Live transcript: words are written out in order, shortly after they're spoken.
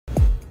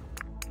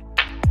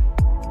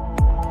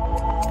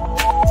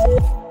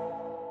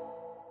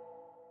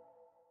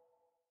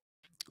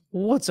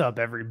What's up,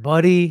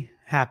 everybody?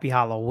 Happy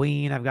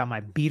Halloween. I've got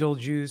my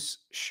Beetlejuice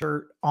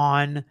shirt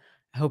on.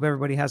 I hope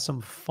everybody has some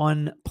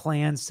fun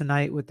plans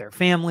tonight with their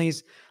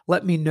families.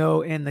 Let me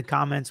know in the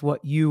comments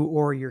what you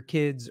or your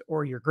kids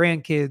or your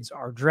grandkids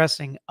are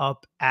dressing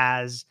up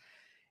as,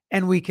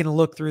 and we can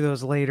look through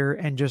those later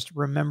and just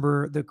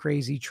remember the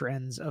crazy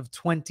trends of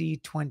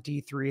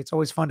 2023. It's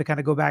always fun to kind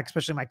of go back,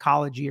 especially my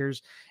college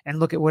years, and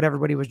look at what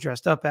everybody was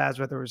dressed up as,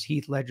 whether it was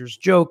Heath Ledger's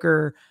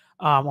Joker,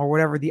 or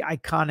whatever the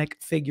iconic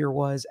figure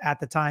was at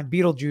the time.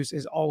 Beetlejuice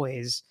is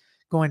always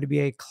going to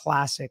be a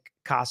classic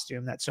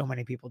costume that so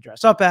many people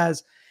dress up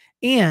as.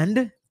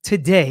 And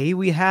today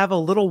we have a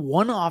little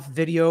one-off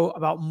video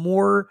about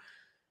more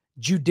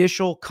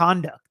judicial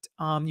conduct.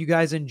 You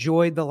guys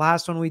enjoyed the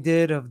last one we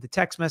did of the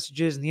text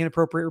messages and the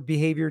inappropriate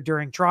behavior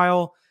during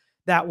trial.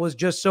 That was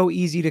just so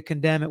easy to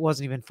condemn. It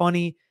wasn't even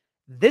funny.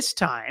 This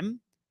time,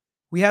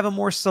 we have a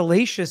more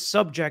salacious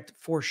subject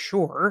for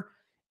sure.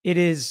 It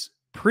is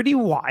pretty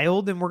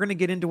wild, and we're going to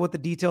get into what the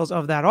details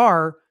of that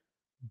are.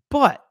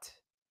 But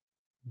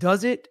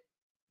does it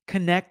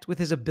connect with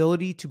his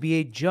ability to be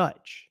a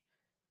judge?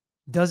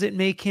 Does it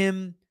make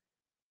him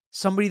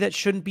somebody that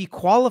shouldn't be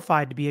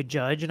qualified to be a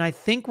judge? And I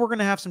think we're going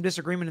to have some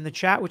disagreement in the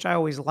chat, which I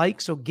always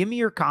like. So give me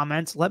your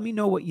comments. Let me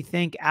know what you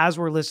think as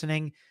we're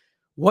listening,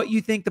 what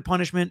you think the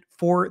punishment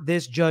for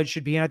this judge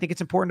should be. And I think it's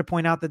important to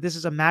point out that this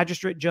is a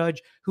magistrate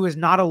judge who is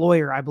not a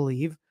lawyer, I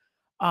believe.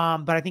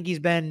 But I think he's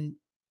been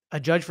a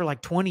judge for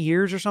like 20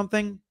 years or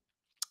something.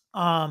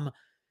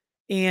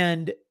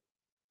 And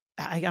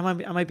I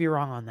might be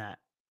wrong on that.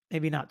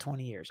 Maybe not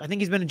 20 years. I think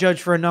he's been a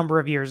judge for a number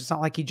of years. It's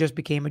not like he just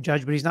became a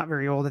judge, but he's not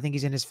very old. I think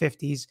he's in his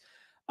 50s.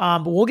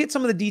 But we'll get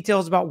some of the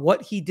details about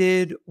what he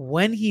did,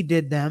 when he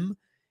did them,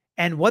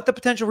 and what the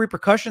potential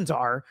repercussions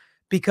are,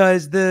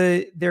 because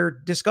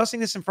they're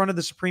discussing this in front of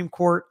the Supreme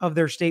Court of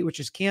their state,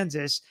 which is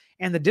Kansas,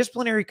 and the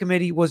disciplinary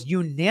committee was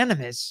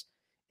unanimous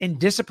in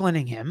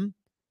disciplining him.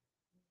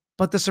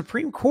 But the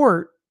Supreme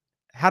Court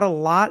had a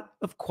lot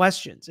of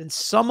questions, and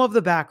some of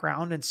the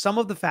background and some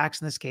of the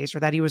facts in this case are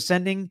that he was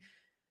sending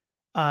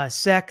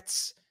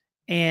sects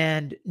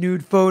and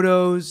nude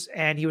photos,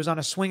 and he was on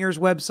a swingers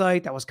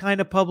website that was kind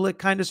of public,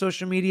 kind of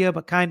social media,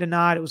 but kind of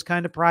not. It was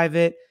kind of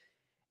private.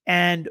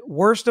 And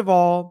worst of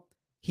all,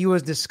 he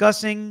was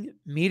discussing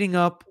meeting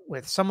up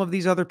with some of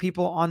these other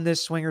people on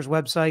this swingers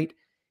website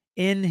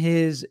in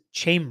his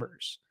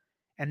chambers.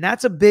 And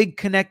that's a big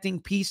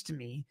connecting piece to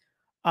me,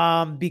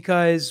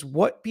 because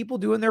what people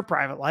do in their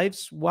private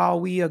lives, while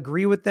we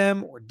agree with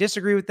them or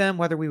disagree with them,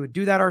 whether we would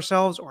do that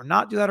ourselves or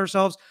not do that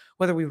ourselves,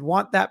 whether we would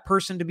want that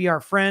person to be our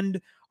friend,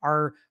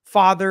 our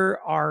father,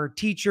 our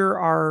teacher,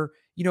 our,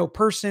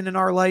 person in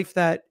our life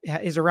that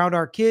is around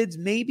our kids,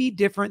 may be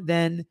different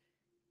than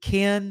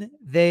can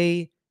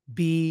they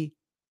be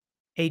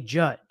a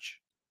judge.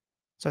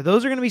 So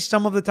those are going to be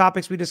some of the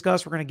topics we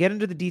discuss. We're going to get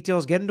into the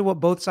details, get into what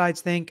both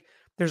sides think.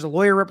 There's a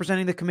lawyer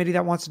representing the committee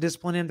that wants to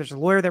discipline him. There's a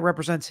lawyer that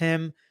represents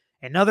him.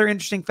 Another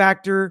interesting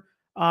factor,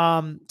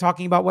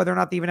 talking about whether or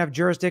not they even have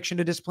jurisdiction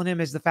to discipline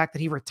him, is the fact that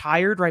he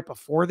retired right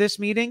before this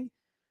meeting,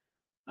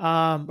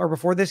 or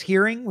before this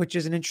hearing, which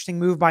is an interesting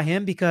move by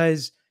him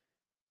because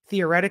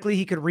theoretically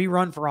he could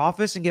rerun for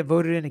office and get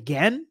voted in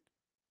again.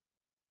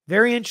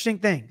 Very interesting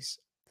things.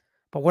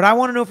 But what I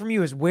want to know from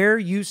you is where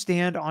you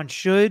stand on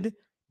should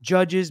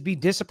judges be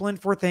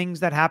disciplined for things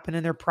that happen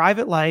in their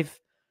private life.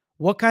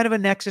 What kind of a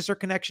nexus or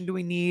connection do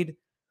we need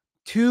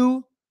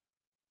to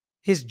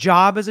his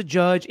job as a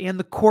judge and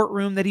the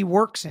courtroom that he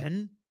works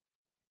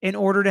in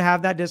order to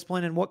have that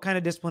discipline, and what kind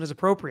of discipline is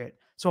appropriate?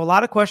 So a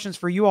lot of questions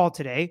for you all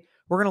today.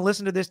 We're going to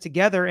listen to this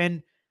together,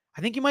 and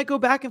I think you might go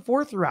back and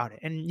forth throughout it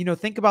and,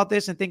 think about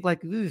this and think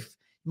like, you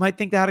might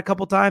think that a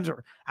couple times,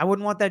 or I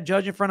wouldn't want that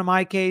judge in front of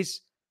my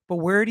case. But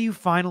where do you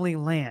finally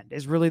land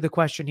is really the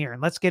question here.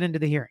 And let's get into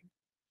the hearing.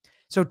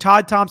 So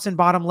Todd Thompson,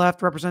 bottom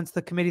left, represents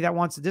the committee that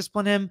wants to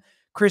discipline him.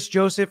 Chris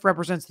Joseph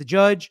represents the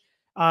judge,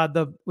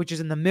 which is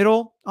in the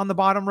middle on the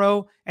bottom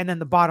row. And then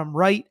the bottom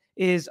right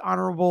is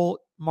Honorable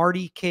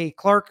Marty K.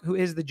 Clark, who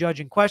is the judge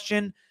in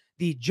question.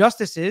 The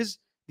justices,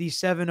 the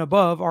 7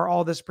 above, are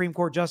all the Supreme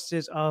Court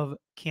justices of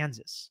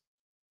Kansas.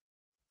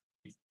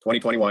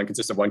 2021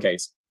 consists of one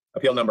case.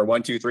 Appeal number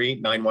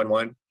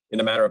 123911 in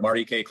the matter of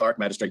Marty K. Clark,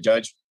 Magistrate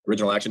Judge,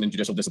 original action and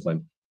judicial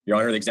discipline. Your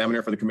Honor, the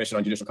examiner for the Commission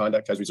on Judicial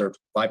Conduct has reserved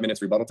 5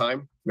 minutes rebuttal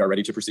time. We are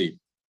ready to proceed.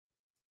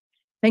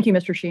 Thank you,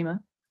 Mr. Shima.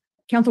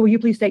 Counsel, will you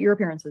please state your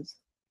appearances?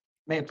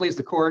 May it please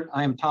the court,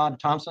 I am Todd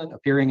Thompson,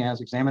 appearing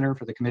as examiner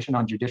for the Commission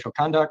on Judicial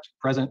Conduct,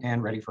 present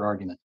and ready for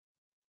argument.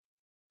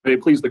 May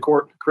it please the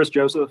court, Chris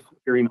Joseph,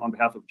 appearing on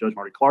behalf of Judge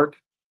Marty Clark,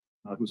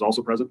 who's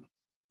also present.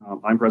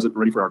 I'm present and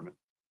ready for argument.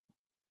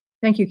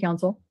 Thank you,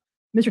 counsel.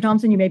 Mr.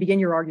 Thompson, you may begin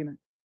your argument.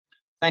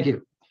 Thank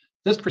you.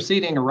 This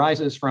proceeding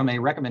arises from a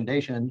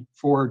recommendation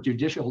for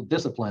judicial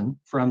discipline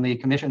from the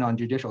Commission on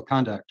Judicial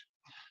Conduct.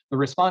 The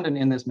respondent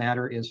in this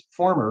matter is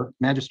former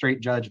Magistrate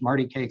Judge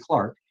Marty K.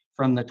 Clark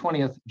from the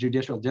 20th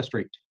Judicial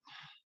District.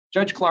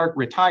 Judge Clark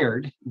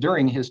retired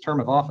during his term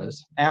of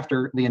office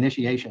after the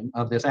initiation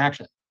of this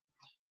action.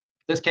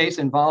 This case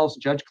involves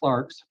Judge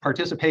Clark's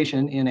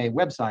participation in a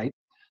website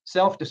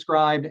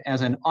self-described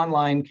as an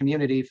online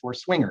community for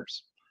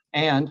swingers,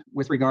 and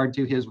with regard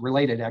to his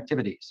related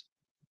activities.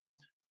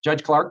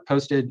 Judge Clark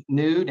posted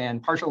nude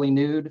and partially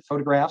nude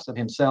photographs of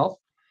himself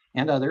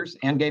and others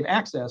and gave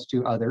access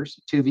to others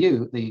to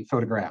view the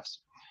photographs.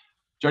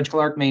 Judge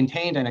Clark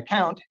maintained an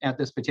account at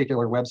this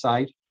particular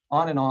website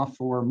on and off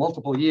for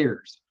multiple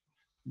years.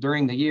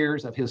 During the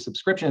years of his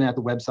subscription at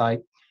the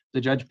website,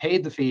 the judge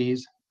paid the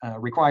fees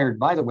required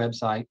by the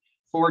website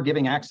for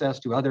giving access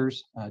to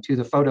others to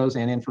the photos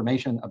and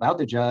information about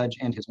the judge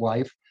and his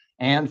wife,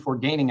 and for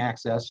gaining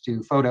access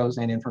to photos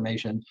and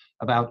information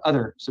about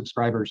other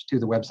subscribers to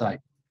the website.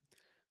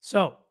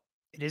 So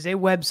it is a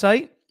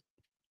website.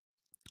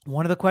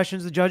 One of the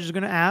questions the judge is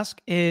going to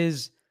ask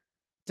is,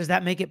 does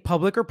that make it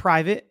public or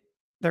private?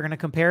 They're going to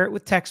compare it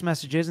with text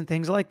messages and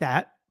things like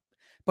that.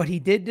 But he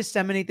did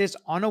disseminate this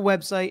on a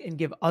website and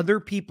give other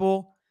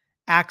people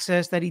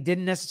access that he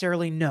didn't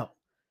necessarily know.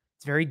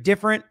 It's very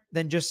different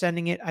than just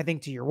sending it, I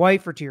think, to your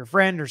wife or to your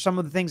friend or some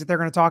of the things that they're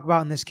going to talk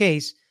about in this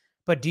case.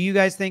 But do you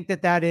guys think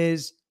that that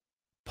is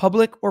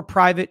public or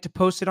private to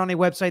post it on a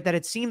website that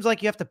it seems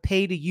like you have to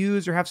pay to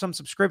use or have some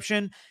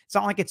subscription? It's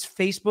not like it's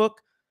Facebook.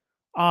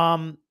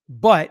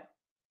 But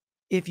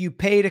if you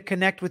pay to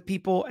connect with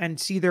people and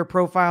see their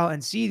profile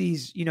and see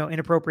these,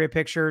 inappropriate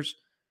pictures,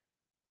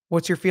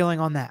 what's your feeling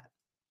on that?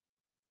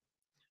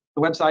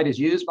 The website is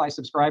used by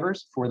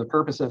subscribers for the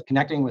purpose of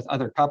connecting with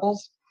other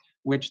couples,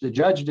 which the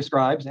judge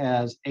describes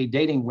as a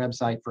dating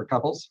website for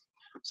couples.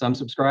 Some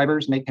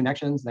subscribers make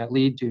connections that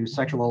lead to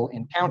sexual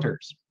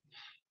encounters.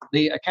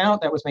 The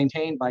account that was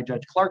maintained by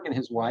Judge Clark and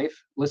his wife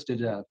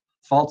listed a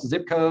false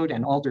zip code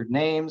and altered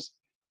names,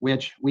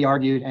 which we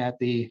argued at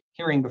the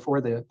hearing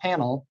before the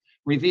panel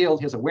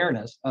revealed his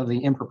awareness of the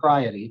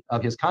impropriety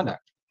of his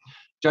conduct.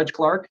 Judge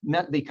Clark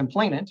met the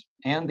complainant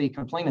and the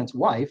complainant's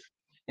wife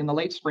in the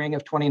late spring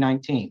of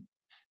 2019.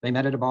 They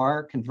met at a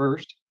bar,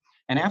 conversed,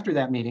 and after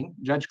that meeting,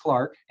 Judge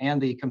Clark and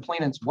the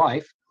complainant's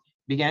wife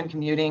began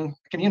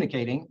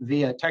communicating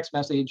via text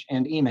message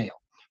and email.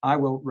 I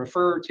will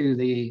refer to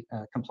the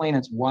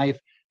complainant's wife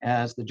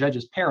as the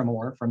judge's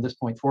paramour from this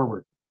point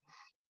forward.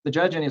 The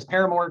judge and his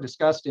paramour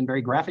discussed in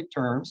very graphic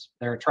terms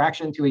their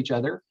attraction to each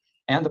other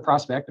and the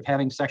prospect of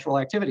having sexual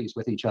activities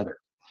with each other.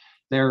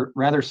 Their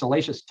rather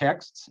salacious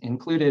texts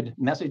included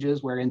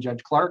messages wherein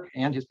Judge Clark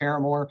and his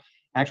paramour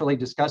actually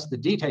discussed the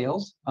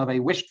details of a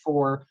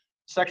wished-for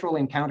sexual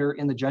encounter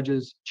in the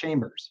judge's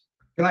chambers.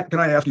 Can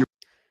I ask you?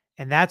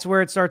 And that's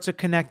where it starts to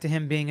connect to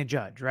him being a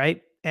judge,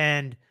 right?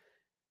 And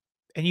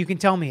you can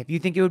tell me if you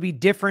think it would be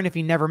different if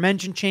he never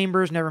mentioned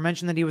chambers, never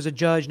mentioned that he was a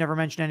judge, never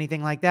mentioned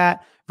anything like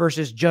that,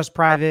 versus just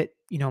private,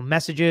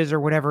 messages or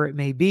whatever it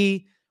may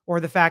be, or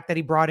the fact that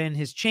he brought in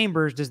his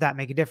chambers. Does that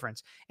make a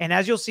difference? And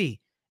as you'll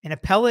see, in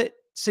appellate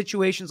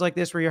situations like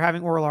this where you're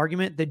having oral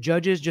argument, the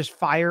judges just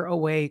fire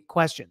away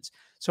questions.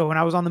 So when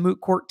I was on the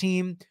moot court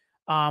team,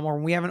 or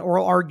when we have an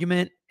oral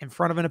argument in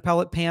front of an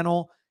appellate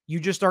panel, you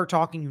just start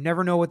talking. You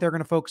never know what they're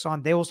going to focus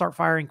on. They will start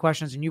firing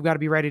questions and you've got to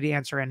be ready to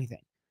answer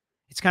anything.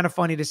 It's kind of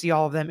funny to see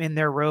all of them in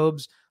their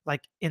robes,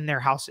 like in their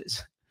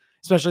houses,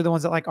 especially the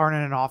ones that aren't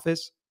in an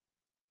office.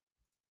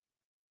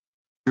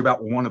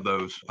 About one of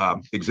those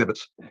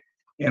exhibits,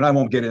 and I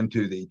won't get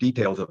into the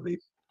details of the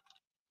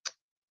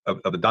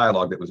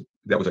dialogue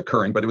that was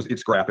occurring, but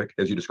it's graphic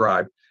as you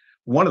described.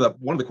 One of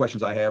the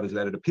questions I have is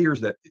that it appears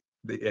that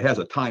it has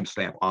a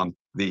timestamp on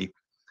the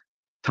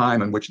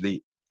time in which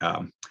the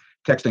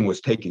texting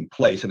was taking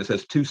place, and it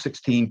says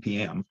 2:16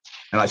 p.m.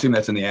 and I assume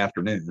that's in the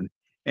afternoon.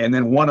 And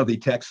then one of the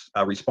text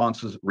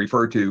responses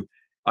referred to,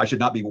 I should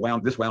not be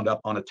wound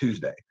up on a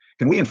Tuesday.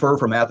 Can we infer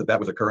from that that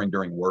was occurring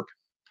during work?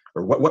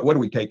 Or what do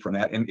we take from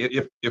that? And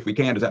if we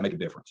can, does that make a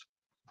difference?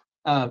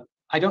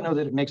 I don't know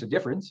that it makes a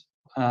difference,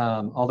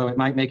 although it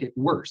might make it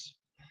worse.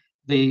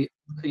 You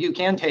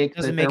can take—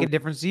 Does it make a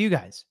difference to you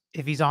guys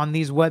if he's on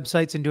these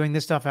websites and doing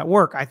this stuff at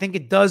work? I think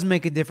it does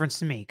make a difference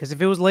to me, because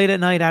if it was late at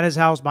night at his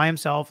house by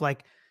himself,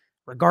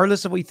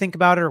 regardless of what you think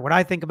about it or what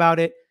I think about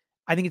it,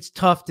 I think it's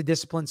tough to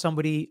discipline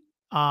somebody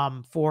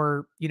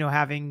for,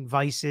 having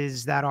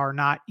vices that are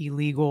not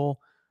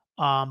illegal,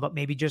 but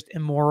maybe just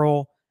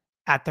immoral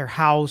at their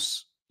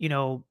house,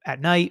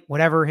 at night,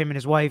 whatever him and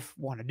his wife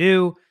want to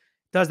do.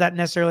 Does that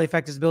necessarily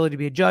affect his ability to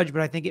be a judge?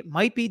 But I think it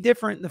might be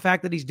different, the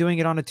fact that he's doing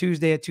it on a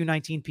Tuesday at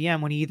 2:19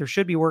 p.m. when he either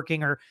should be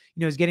working or,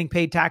 is getting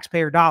paid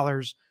taxpayer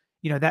dollars.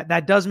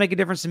 That does make a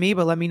difference to me,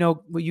 but let me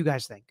know what you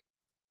guys think.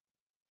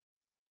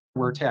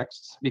 Were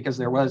texts, because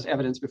there was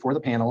evidence before the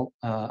panel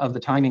of the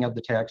timing of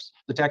the text.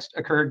 The text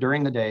occurred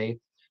during the day.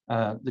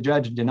 The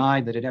judge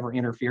denied that it ever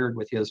interfered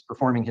with his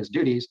performing his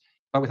duties,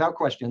 but without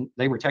question,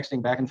 they were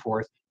texting back and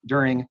forth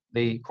during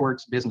the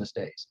court's business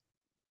days.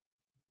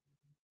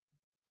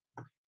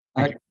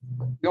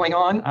 Going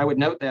on, I would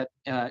note that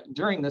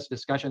during this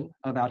discussion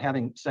about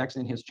having sex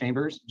in his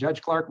chambers,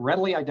 Judge Clark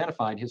readily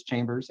identified his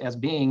chambers as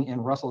being in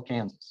Russell,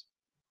 Kansas.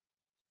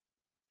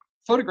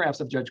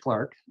 Photographs of Judge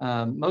Clark,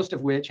 most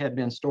of which had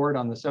been stored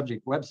on the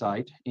subject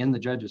website in the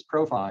judge's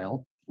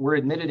profile, were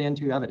admitted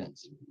into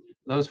evidence.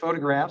 Those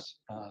photographs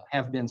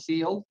have been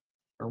sealed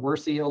or were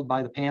sealed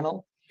by the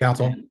panel.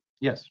 Counsel.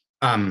 Yes.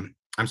 I'm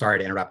sorry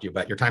to interrupt you,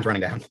 but your time's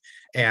running down.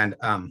 And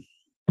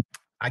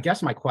I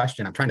guess my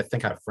question, I'm trying to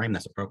think how to frame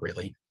this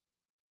appropriately.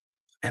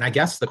 And I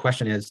guess the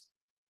question is,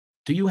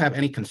 do you have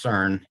any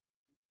concern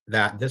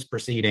that this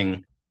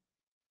proceeding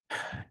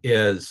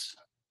is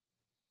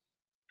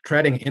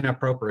treading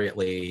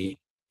inappropriately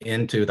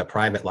into the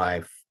private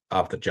life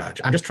of the judge?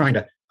 I'm just trying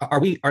to,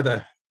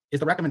 is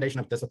the recommendation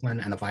of discipline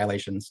and the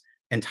violations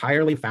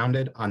entirely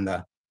founded on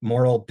the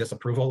moral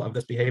disapproval of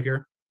this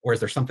behavior, or is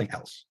there something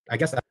else? I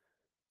guess that.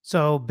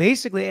 So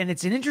basically, and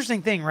it's an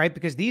interesting thing, right?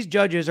 Because these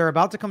judges are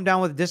about to come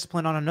down with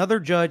discipline on another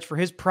judge for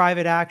his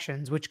private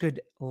actions, which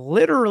could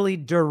literally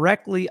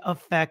directly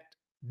affect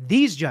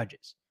these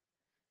judges.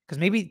 Because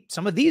maybe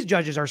some of these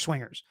judges are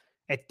swingers.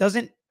 It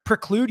doesn't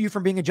preclude you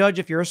from being a judge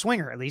if you're a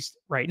swinger, at least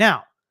right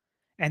now.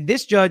 And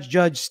this judge,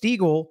 Judge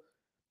Stiegel,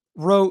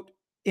 wrote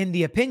in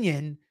the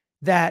opinion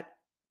that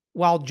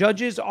while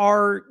judges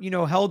are,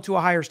 held to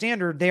a higher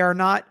standard, they are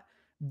not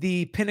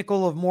the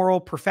pinnacle of moral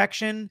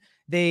perfection.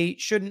 They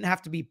shouldn't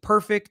have to be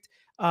perfect.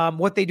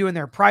 What they do in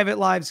their private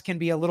lives can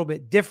be a little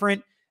bit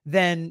different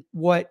than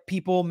what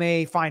people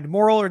may find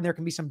moral, and there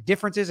can be some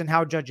differences in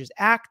how judges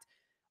act.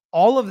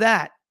 All of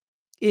that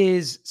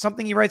is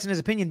something he writes in his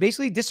opinion,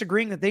 basically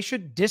disagreeing that they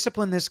should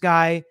discipline this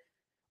guy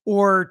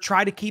or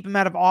try to keep him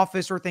out of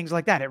office or things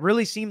like that. It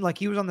really seemed like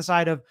he was on the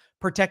side of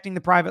protecting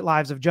the private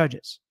lives of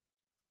judges.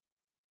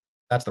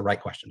 That's the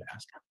right question to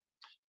ask.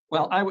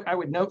 Well, I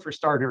would note for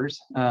starters,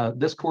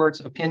 this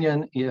court's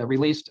opinion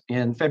released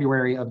in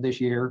February of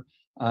this year,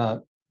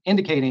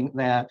 indicating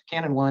that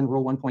Canon 1,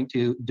 Rule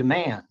 1.2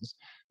 demands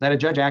that a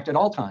judge act at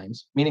all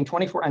times, meaning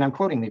 24, and I'm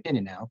quoting the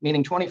opinion now,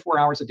 meaning 24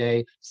 hours a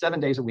day, 7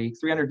 days a week,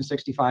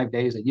 365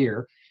 days a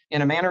year,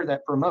 in a manner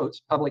that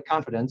promotes public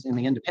confidence in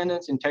the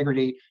independence,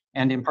 integrity,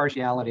 and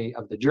impartiality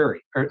of the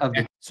jury.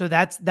 So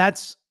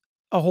that's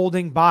a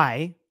holding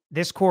by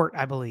this court,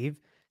 I believe,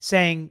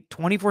 saying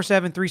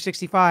 24/7,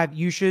 365,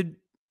 you should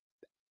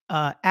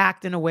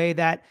act in a way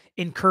that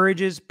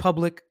encourages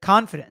public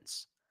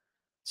confidence.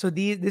 So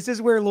this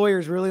is where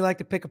lawyers really like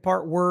to pick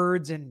apart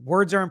words, and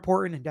words are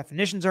important and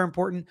definitions are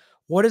important.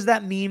 What does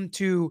that mean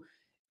to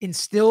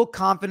instill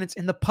confidence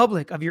in the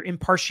public of your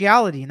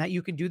impartiality and that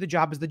you can do the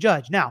job as the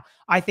judge? Now,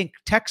 I think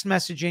text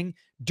messaging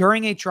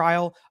during a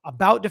trial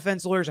about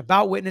defense lawyers,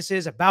 about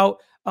witnesses,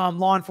 about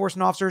law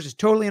enforcement officers is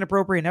totally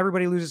inappropriate, and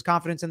everybody loses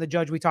confidence in the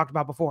judge we talked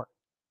about before.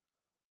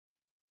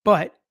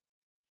 But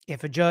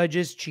if a judge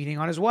is cheating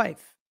on his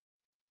wife,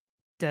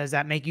 does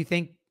that make you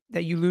think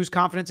that you lose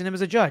confidence in him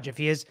as a judge? If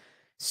he is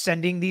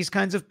sending these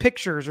kinds of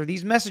pictures or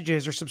these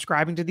messages or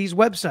subscribing to these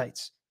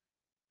websites,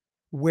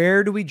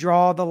 where do we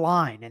draw the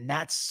line? And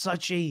that's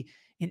such an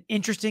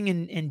interesting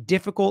and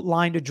difficult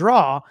line to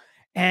draw.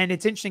 And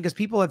it's interesting because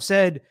people have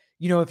said,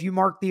 if you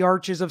mark the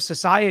arches of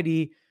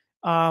society,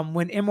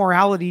 when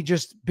immorality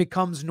just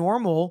becomes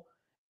normal,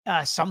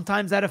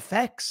 sometimes that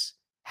affects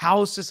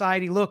how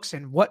society looks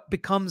and what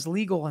becomes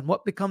legal and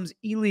what becomes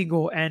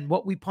illegal and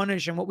what we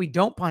punish and what we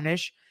don't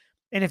punish.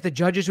 And if the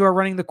judges who are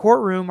running the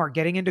courtroom are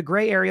getting into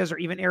gray areas or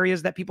even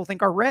areas that people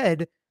think are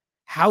red,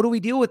 how do we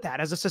deal with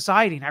that as a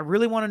society? And I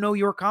really want to know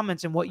your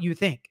comments and what you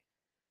think,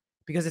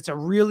 because it's a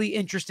really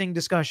interesting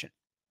discussion.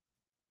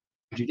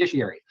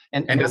 Judiciary.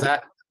 And does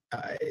that,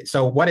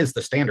 so what is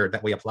the standard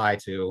that we apply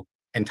to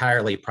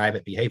entirely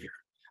private behavior?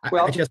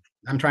 Well,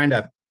 I'm trying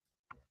to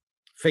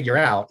figure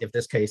out if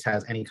this case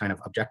has any kind of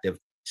objective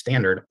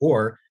standard,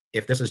 or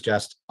if this is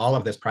just all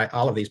of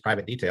these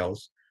private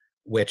details,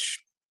 which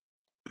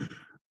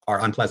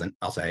are unpleasant,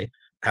 I'll say,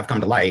 have come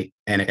to light,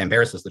 and it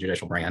embarrasses the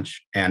judicial branch,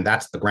 and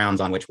that's the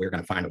grounds on which we're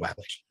going to find a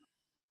violation.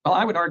 Well,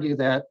 I would argue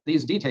that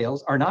these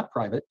details are not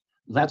private.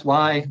 That's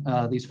why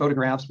these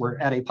photographs were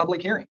at a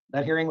public hearing.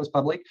 That hearing was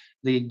public.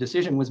 The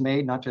decision was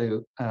made not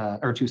to,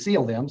 or to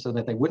seal them so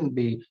that they wouldn't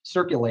be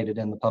circulated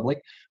in the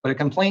public, but a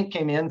complaint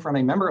came in from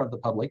a member of the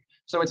public,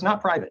 so it's not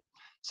private.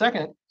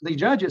 Second, the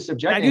judge is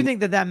subjecting. I do think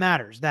that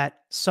matters, that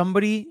some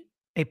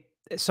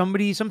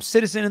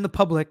citizen in the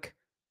public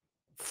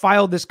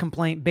filed this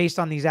complaint based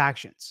on these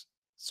actions.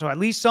 So at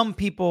least some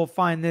people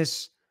find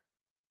this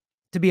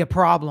to be a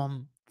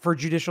problem for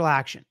judicial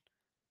action.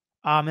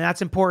 And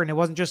that's important. It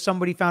wasn't just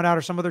somebody found out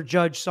or some other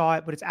judge saw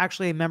it, but it's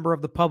actually a member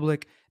of the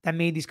public that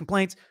made these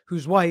complaints,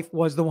 whose wife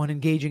was the one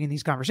engaging in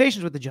these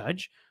conversations with the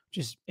judge,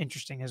 which is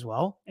interesting as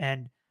well.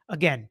 And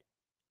again,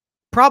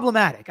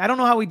 problematic. I don't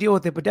know how we deal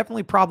with it, but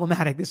definitely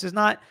problematic. This is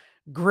not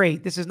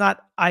great. This is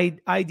not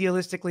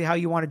idealistically how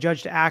you want a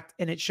judge to act.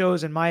 And it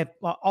shows in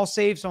I'll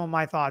save some of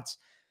my thoughts.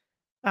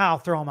 I'll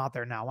throw them out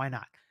there now. Why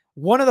not?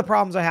 One of the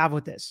problems I have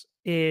with this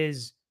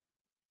is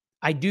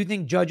I do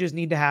think judges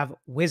need to have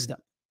wisdom.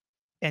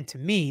 And to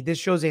me, this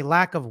shows a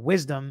lack of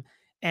wisdom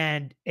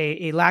and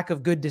a lack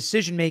of good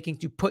decision-making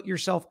to put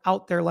yourself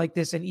out there like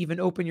this and even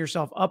open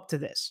yourself up to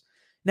this.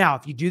 Now,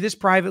 if you do this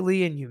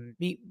privately and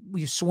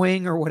you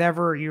swing or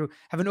whatever, or you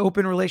have an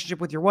open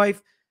relationship with your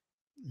wife,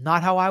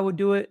 not how I would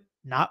do it,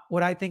 not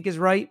what I think is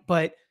right.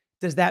 But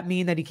does that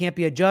mean that he can't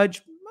be a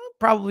judge? Well,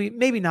 probably,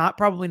 maybe not,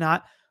 probably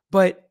not.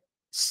 But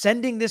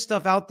sending this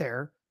stuff out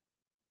there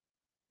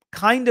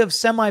kind of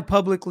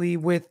semi-publicly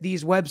with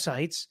these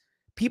websites,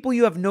 people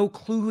you have no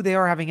clue who they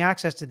are having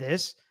access to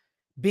this,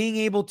 being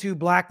able to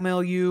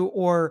blackmail you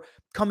or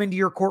come into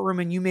your courtroom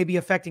and you may be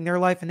affecting their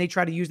life and they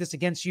try to use this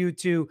against you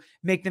to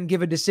make them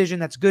give a decision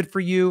that's good for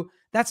you.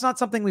 That's not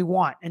something we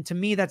want. And to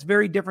me, that's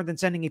very different than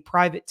sending a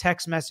private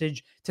text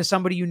message to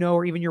somebody you know,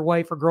 or even your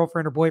wife or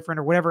girlfriend or boyfriend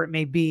or whatever it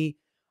may be,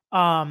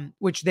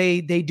 which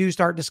they do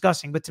start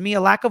discussing. But to me,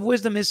 a lack of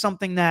wisdom is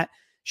something that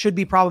should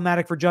be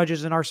problematic for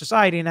judges in our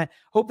society. And I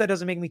hope that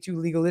doesn't make me too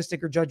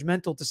legalistic or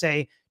judgmental to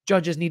say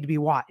judges need to be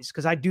wise,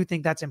 because I do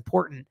think that's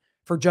important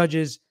for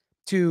judges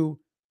to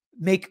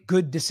make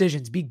good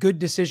decisions, be good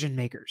decision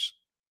makers.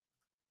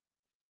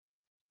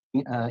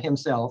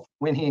 Himself,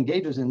 when he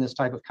engages in this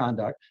type of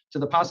conduct, to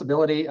the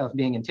possibility of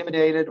being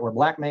intimidated or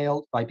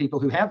blackmailed by people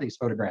who have these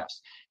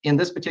photographs. In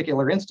this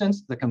particular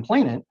instance, the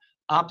complainant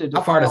opted to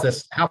How far does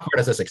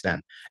this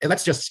extend? And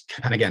let's just,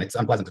 and again, it's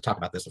unpleasant to talk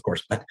about this, of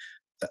course, but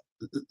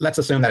let's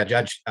assume that a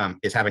judge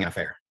is having an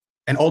affair,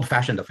 an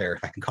old-fashioned affair,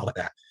 if I can call it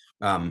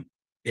that.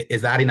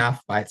 Is that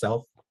enough by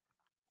itself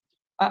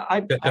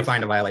to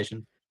find a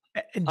violation?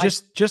 And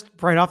just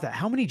right off that,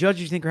 how many judges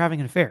do you think are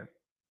having an affair?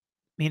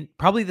 I mean,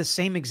 probably the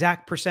same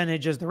exact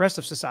percentage as the rest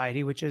of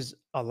society, which is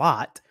a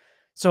lot.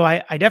 So I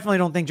definitely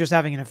don't think just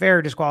having an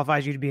affair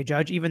disqualifies you to be a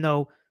judge, even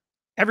though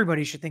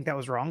everybody should think that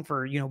was wrong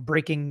for,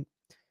 breaking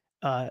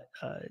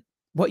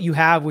what you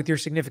have with your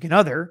significant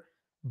other.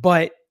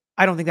 But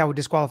I don't think that would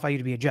disqualify you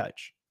to be a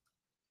judge.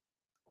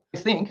 I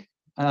think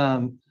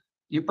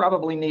you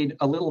probably need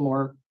a little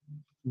more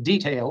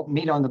detail,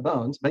 meat on the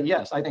bones. But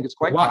yes, I think it's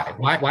quite.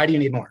 Why do you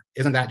need more?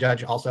 Isn't that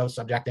judge also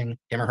subjecting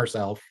him or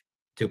herself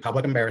to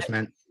public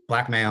embarrassment,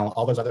 blackmail,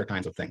 all those other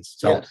kinds of things?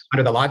 So yes,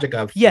 under the logic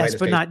of yes,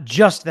 but not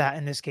just that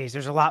in this case.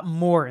 There's a lot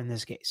more in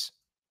this case.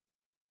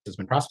 Has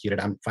been prosecuted.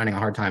 I'm finding a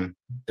hard time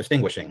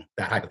distinguishing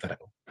that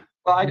hypothetical.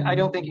 Well, I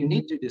don't think you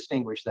need to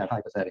distinguish that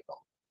hypothetical.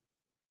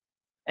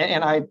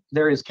 And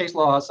there is case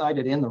law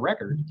cited in the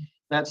record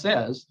that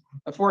says,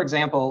 for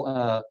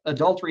example,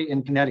 adultery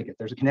in Connecticut.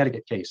 There's a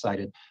Connecticut case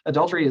cited.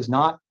 Adultery is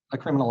not a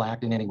criminal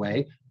act in any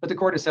way, but the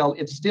court has held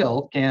it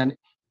still can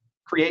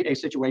create a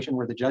situation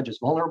where the judge is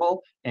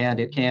vulnerable, and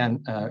it can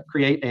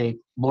create a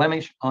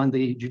blemish on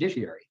the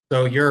judiciary.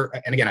 So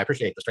and again, I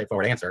appreciate the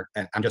straightforward answer,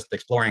 and I'm just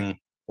exploring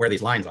where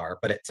these lines are,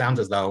 but it sounds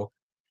as though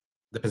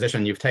the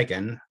position you've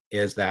taken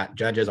is that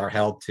judges are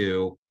held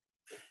to,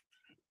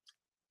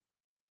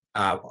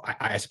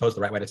 I suppose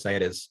the right way to say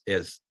it is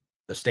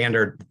the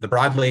standard, the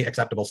broadly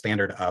acceptable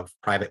standard of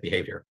private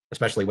behavior,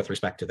 especially with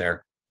respect to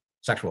their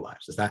sexual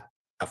lives. Is that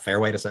a fair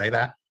way to say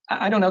that?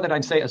 I don't know that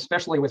I'd say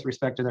especially with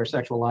respect to their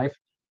sexual life.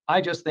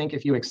 I just think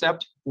if you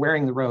accept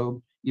wearing the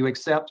robe, you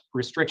accept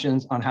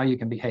restrictions on how you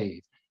can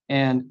behave,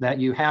 and that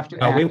you have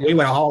to. We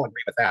would all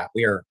agree with that.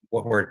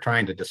 What we're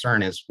trying to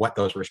discern is what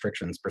those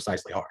restrictions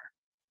precisely are.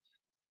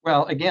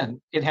 Well,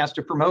 again, it has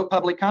to promote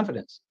public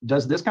confidence.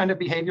 Does this kind of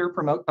behavior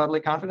promote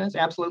public confidence?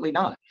 Absolutely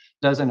not.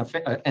 Does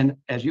and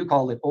as you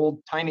call it,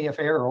 old-timey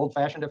affair or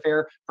old-fashioned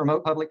affair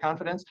promote public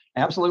confidence?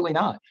 Absolutely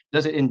not.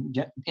 Does it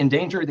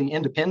endanger the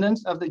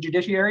independence of the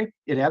judiciary?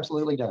 It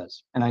absolutely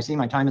does. And I see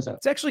my time is up.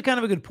 It's actually kind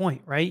of a good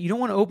point, right? You don't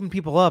want to open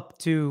people up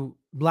to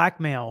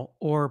blackmail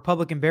or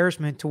public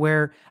embarrassment to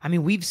where,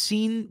 we've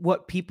seen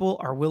what people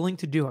are willing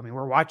to do.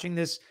 We're watching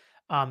this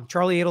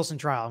Charlie Adelson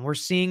trial, and we're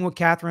seeing what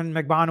Catherine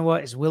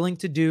Magbanua is willing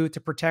to do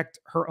to protect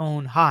her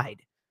own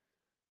hide.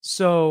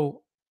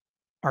 So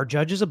are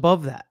judges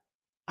above that?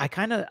 I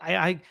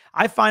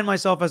find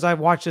myself, as I've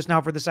watched this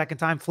now for the second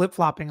time,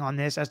 flip-flopping on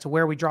this as to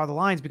where we draw the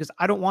lines, because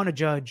I don't want a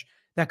judge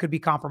that could be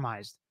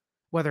compromised,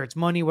 whether it's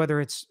money,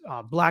 whether it's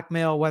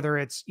blackmail, whether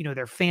it's,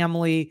 their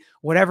family,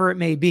 whatever it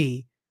may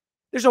be.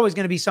 There's always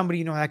going to be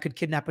somebody, that could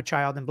kidnap a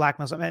child and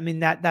blackmail something.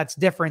 That's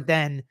different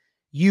than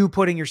you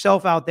putting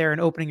yourself out there and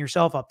opening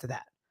yourself up to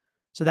that.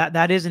 So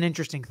that is an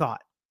interesting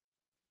thought.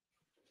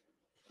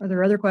 Are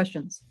there other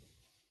questions?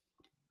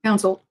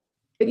 Counsel,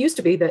 it used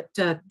to be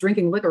that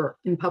drinking liquor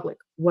in public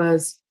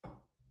was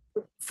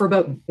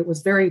verboten. It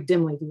was very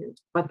dimly viewed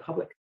by the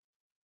public.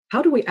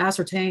 How do we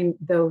ascertain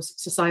those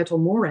societal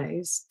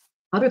mores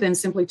other than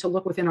simply to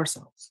look within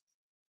ourselves?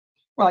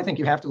 Well, I think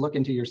you have to look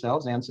into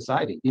yourselves and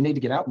society. You need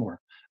to get out more.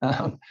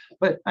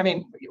 But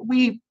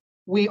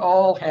we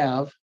all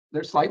have.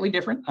 They're slightly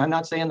different. I'm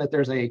not saying that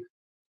there's a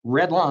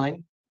red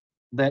line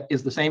that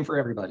is the same for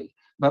everybody,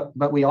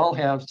 but we all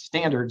have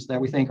standards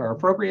that we think are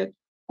appropriate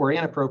or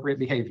inappropriate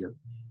behavior.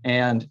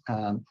 And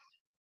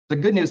the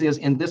good news is,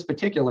 in this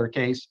particular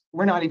case,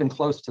 we're not even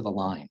close to the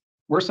line.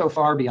 We're so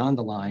far beyond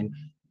the line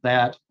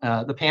that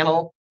the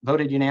panel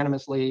voted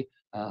unanimously.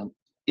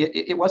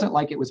 It wasn't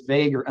like it was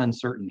vague or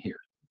uncertain here.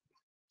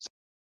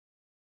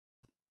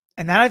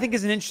 And that, I think,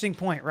 is an interesting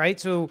point, right?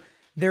 So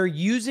they're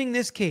using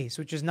this case,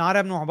 which is not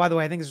abnormal. By the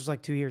way, I think this was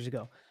like 2 years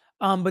ago.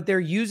 But they're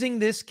using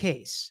this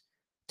case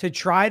to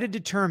try to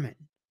determine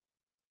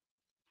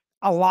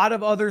a lot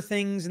of other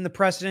things in the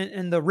precedent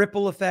and the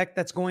ripple effect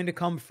that's going to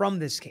come from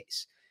this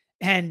case.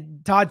 And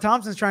Todd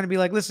Thompson's trying to be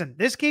like, listen,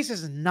 this case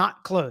is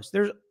not close.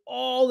 There's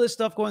all this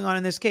stuff going on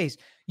in this case.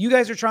 You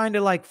guys are trying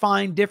to like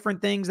find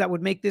different things that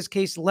would make this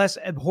case less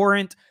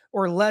abhorrent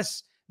or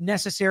less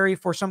necessary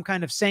for some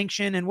kind of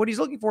sanction. And what he's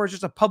looking for is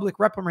just a public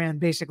reprimand,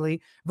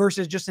 basically,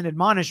 versus just an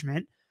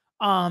admonishment.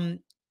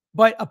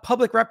 But a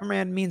public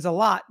reprimand means a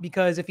lot,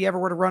 because if he ever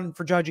were to run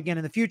for judge again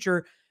in the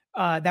future,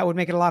 that would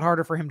make it a lot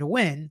harder for him to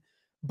win.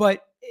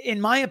 But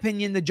in my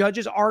opinion, the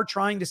judges are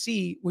trying to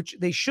see, which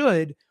they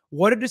should,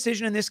 what a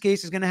decision in this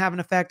case is going to have an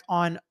effect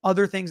on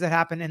other things that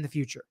happen in the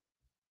future.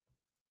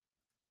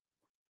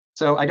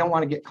 So I don't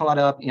want to get caught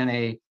up in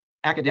a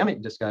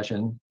academic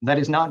discussion that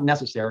is not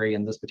necessary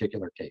in this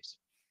particular case.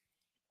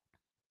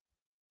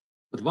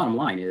 But the bottom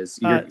line is,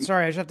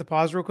 sorry, I just have to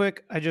pause real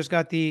quick. I just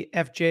got the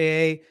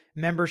FJA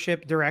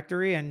membership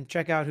directory, and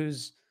check out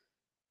who's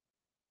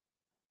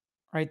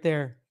right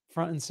there,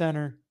 front and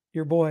center.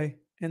 Your boy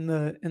in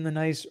the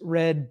nice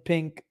red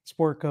pink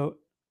sport coat.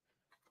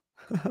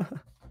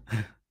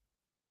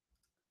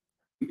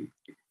 the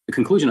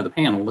conclusion of the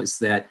panel is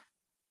that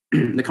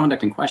the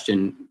conduct in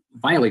question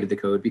violated the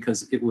code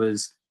because it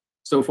was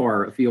so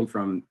far afield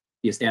from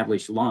the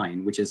established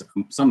line, which is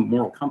some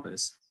moral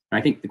compass. And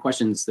I think the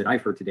questions that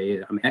I've heard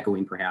today, I'm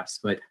echoing perhaps,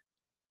 but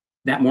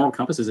that moral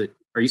compass,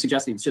 are you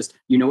suggesting it's just,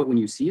 you know it when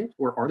you see it,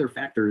 or are there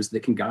factors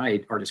that can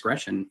guide our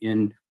discretion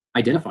in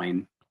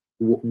identifying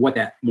what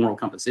that moral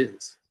compass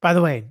is? By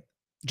the way,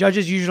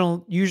 judges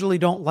usually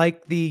don't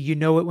like the you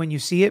know it when you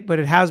see it, but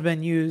it has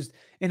been used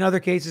in other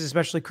cases,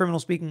 especially criminal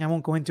speaking. I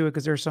won't go into it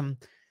because there's some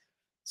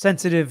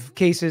sensitive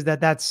cases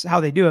that's how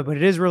they do it, but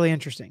it is really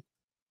interesting.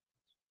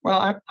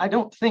 Well, I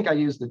don't think I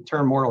use the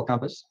term moral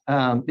compass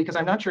because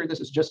I'm not sure this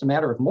is just a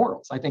matter of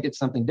morals. I think it's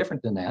something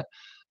different than that.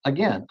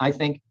 Again, I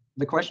think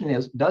the question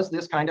is, does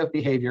this kind of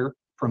behavior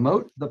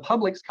promote the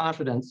public's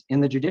confidence in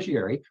the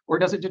judiciary, or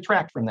does it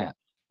detract from that?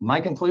 My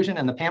conclusion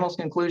and the panel's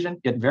conclusion,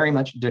 it very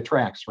much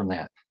detracts from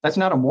that. That's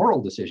not a moral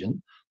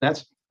decision.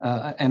 That's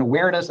an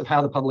awareness of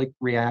how the public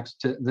reacts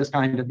to this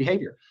kind of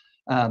behavior.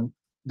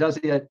 Does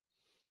it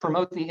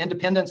promote the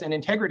independence and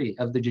integrity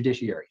of the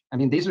judiciary? I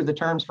mean, these are the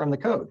terms from the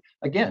code.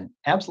 Again,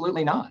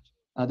 absolutely not.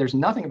 There's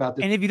nothing about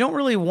this. And if you don't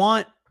really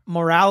want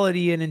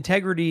morality and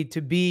integrity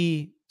to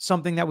be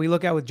something that we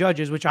look at with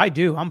judges, which I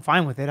do, I'm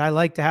fine with it. I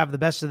like to have the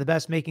best of the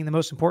best making the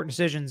most important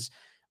decisions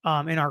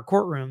in our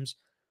courtrooms,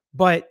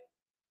 but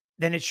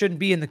then it shouldn't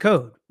be in the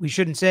code. We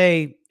shouldn't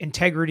say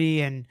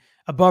integrity and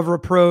above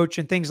reproach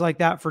and things like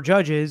that for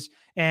judges.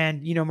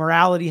 And, you know,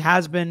 morality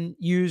has been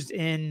used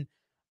in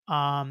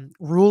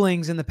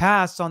rulings in the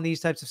past on these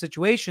types of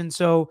situations.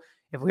 So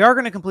if we are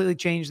going to completely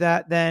change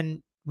that,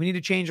 then we need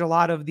to change a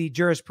lot of the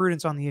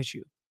jurisprudence on the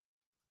issue.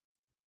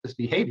 This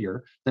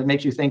behavior that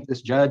makes you think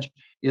this judge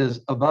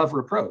is above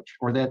reproach,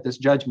 or that this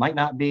judge might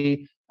not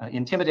be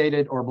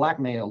intimidated or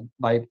blackmailed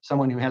by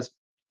someone who has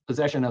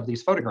possession of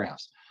these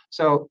photographs.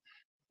 So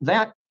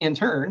that in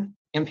turn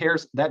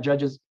impairs that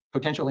judge's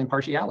potential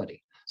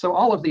impartiality. So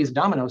all of these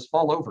dominoes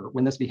fall over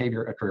when this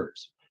behavior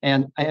occurs.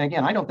 And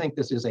again, I don't think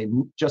this is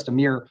just a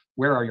mere,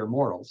 where are your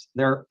morals?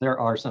 There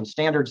are some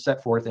standards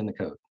set forth in the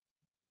code.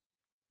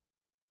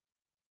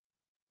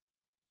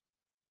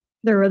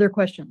 There are other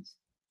questions.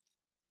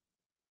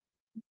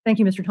 Thank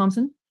you, Mr.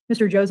 Thompson.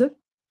 Mr. Joseph?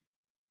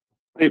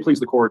 May it please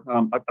the court.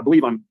 I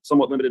believe I'm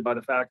somewhat limited by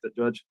the fact that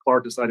Judge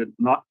Clark decided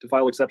not to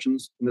file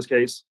exceptions in this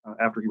case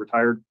after he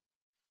retired.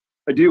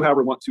 I do,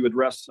 however, want to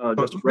address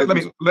Justice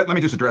let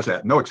me just address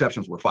that. No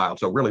exceptions were filed.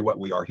 So really what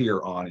we are here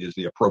on is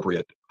the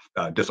appropriate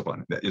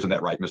discipline. Isn't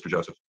that right, Mr.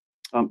 Joseph?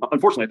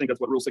 Unfortunately, I think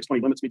that's what Rule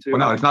 620 limits me to. Well,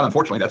 no, it's not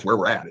unfortunately. That's where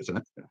we're at, isn't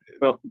it?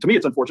 Well, to me,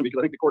 it's unfortunate because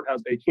I think the court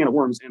has a can of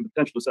worms and the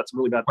potential to set some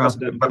really bad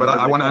precedent. But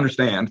I want to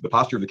understand the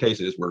posture of the case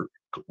is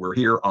we're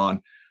here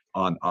on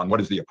what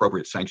is the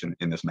appropriate sanction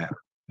in this matter.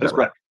 That's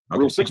correct. Okay.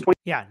 Rule 620.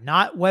 Yeah,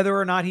 not whether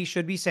or not he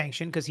should be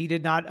sanctioned, because he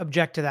did not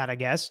object to that, I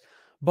guess.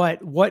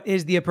 But what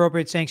is the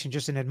appropriate sanction?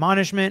 Just an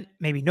admonishment,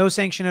 maybe no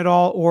sanction at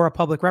all, or a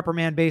public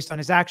reprimand based on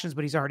his actions,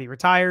 but he's already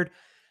retired.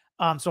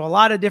 So a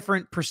lot of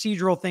different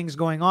procedural things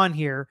going on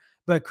here.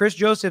 But Chris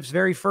Joseph's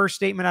very first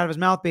statement out of his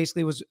mouth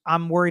basically was,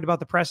 I'm worried about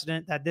the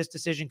precedent that this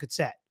decision could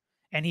set.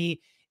 And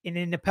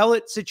in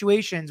appellate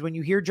situations, when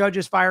you hear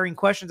judges firing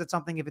questions at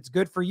something, if it's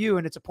good for you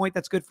and it's a point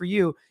that's good for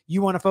you,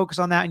 you want to focus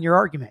on that in your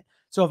argument.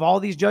 So if all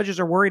these judges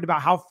are worried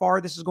about how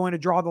far this is going to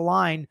draw the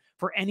line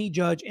for any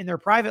judge in their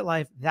private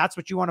life, that's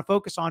what you want to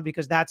focus on,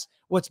 because that's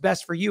what's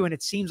best for you. And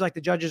it seems like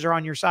the judges are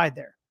on your side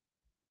there.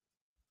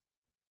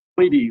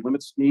 20D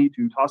limits me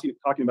to talking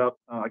about,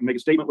 I can make a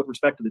statement with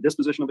respect to the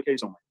disposition of the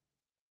case only.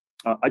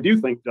 I do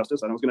think,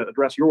 Justice, and I was going to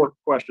address your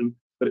question,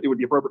 that it would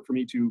be appropriate for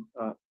me to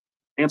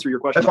answer your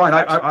question. That's fine.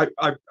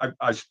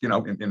 I you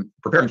know, in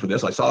preparing for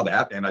this, I saw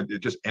that, and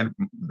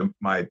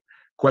my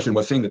question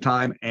was, seeing the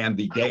time and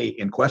the day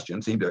in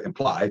question seemed to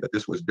imply that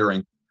this was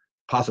during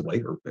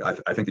possibly, or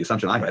I think the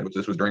assumption I had was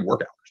this was during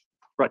work hours.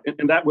 Right,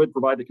 and that would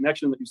provide the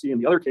connection that you see in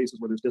the other cases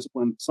where there's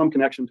discipline, some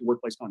connection to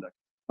workplace conduct.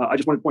 I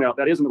just wanted to point out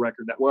that is in the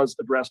record. That was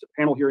addressed at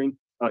panel hearing.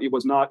 It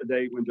was not a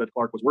day when Judge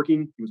Clark was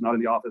working. He was not in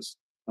the office.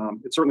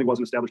 It certainly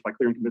wasn't established by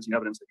clear and convincing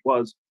evidence that he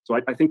was. So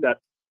I think that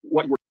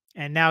what you were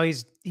And now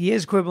he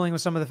is quibbling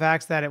with some of the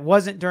facts that it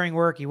wasn't during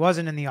work. He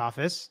wasn't in the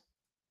office.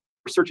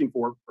 Searching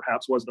for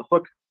perhaps was the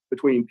hook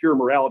between pure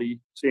morality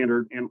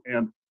standard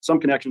and some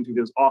connection to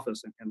his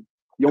office. And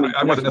the only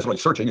I wasn't necessarily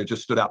searching, it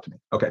just stood out to me.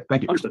 Okay,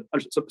 thank you. Understood.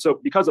 So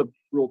because of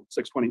Rule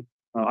 620,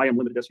 I am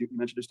limited, as you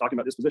mentioned, just talking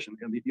about disposition.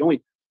 And the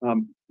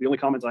only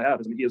comments I have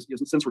is, I mean, he has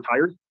since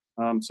retired.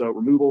 So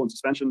removal and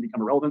suspension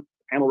become irrelevant.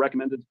 The panel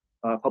recommended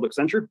public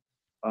censure.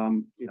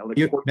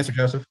 Mr.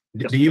 Joseph,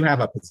 Yes. do you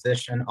have a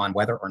position on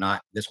whether or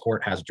not this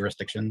court has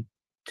jurisdiction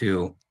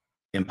to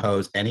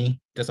impose any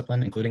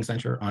discipline, including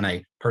censure, on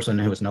a person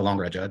who is no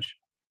longer a judge?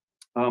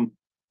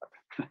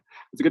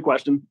 It's a good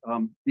question.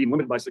 Being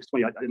limited by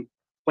 620, I didn't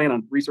plan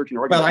on researching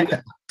or Well,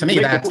 arguing. to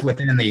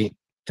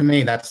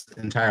me, that's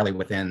entirely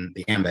within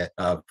the ambit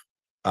of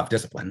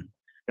discipline.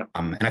 Yeah.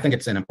 And I think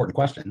it's an important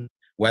question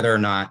whether or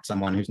not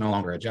someone who's no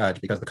longer a judge,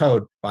 because the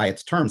code, by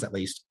its terms at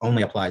least,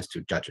 only applies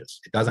to judges.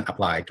 It doesn't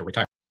apply to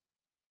retired.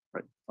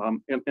 Right.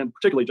 And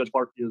particularly Judge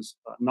Clark is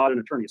not an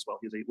attorney as well.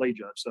 He is a lay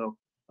judge. So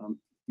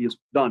he is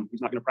done.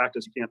 He's not going to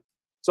practice. He can't.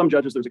 Some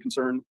judges, there's a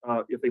concern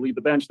if they leave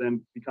the bench,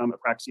 then become a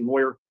practicing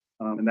lawyer.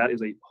 And that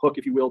is a hook,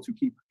 if you will, to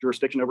keep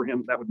jurisdiction over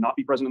him. That would not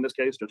be present in this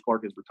case. Judge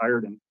Clark is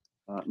retired and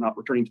not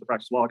returning to the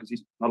practice of law because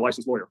he's not a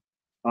licensed lawyer.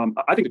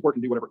 I think the court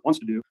can do whatever it wants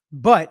to do.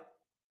 But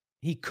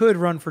he could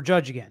run for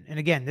judge again. And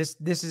again, this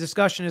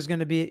discussion is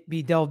going to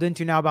be delved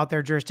into now about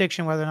their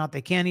jurisdiction, whether or not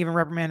they can even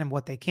reprimand him,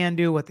 what they can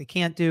do, what they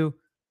can't do.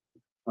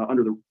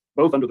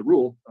 Both under the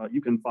rule,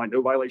 you can find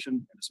no violation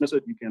and dismiss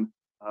it. You can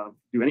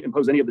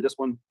impose any of the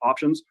discipline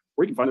options,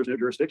 or you can find there's no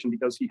jurisdiction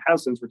because he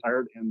has since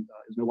retired and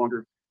is no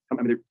longer. I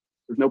mean,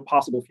 there's no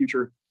possible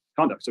future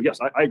conduct. So yes,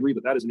 I agree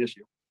that is an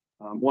issue.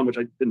 One which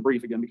I didn't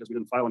brief again because we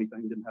didn't file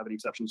anything, we didn't have any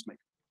exceptions to make.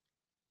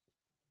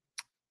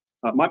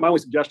 My only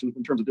suggestion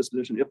in terms of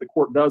disposition, if the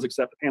court does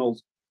accept the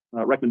panel's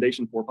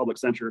recommendation for public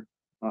censure,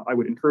 I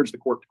would encourage the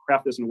court to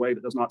craft this in a way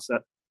that does not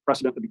set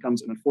precedent that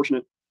becomes an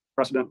unfortunate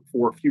precedent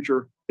for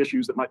future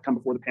issues that might come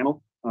before the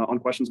panel on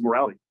questions of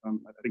morality. I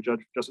think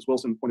Justice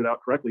Wilson pointed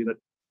out correctly that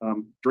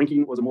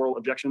drinking was a moral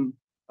objection,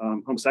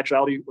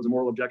 homosexuality was a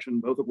moral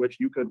objection, both of which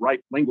you could write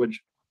language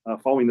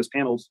following this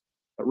panel's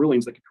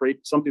rulings that could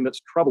create something that's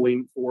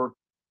troubling for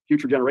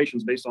future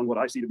generations based on what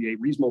I see to be a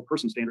reasonable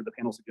person standard the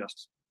panel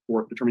suggests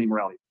for determining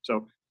morality.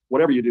 So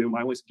whatever you do,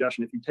 my only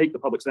suggestion, if you take the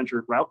public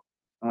censure route,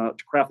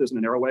 to craft this in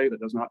a narrow way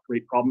that does not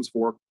create problems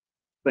for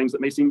things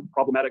that may seem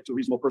problematic to a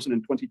reasonable person in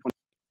 2020.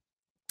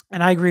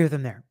 And I agree with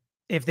him there.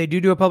 If they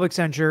do a public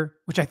censure,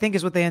 which I think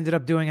is what they ended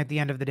up doing at the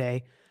end of the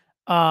day,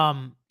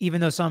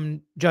 even though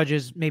some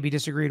judges maybe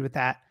disagreed with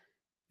that,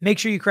 make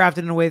sure you craft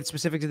it in a way that's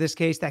specific to this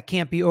case that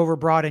can't be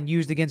overbroad and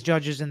used against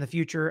judges in the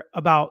future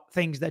about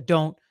things that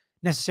don't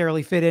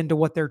necessarily fit into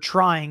what they're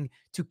trying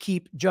to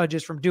keep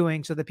judges from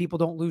doing so that people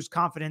don't lose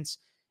confidence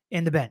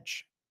in the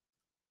bench.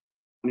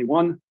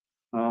 21,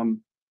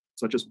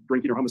 such as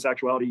drinking or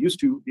homosexuality used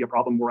to be a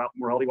problem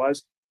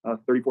morality-wise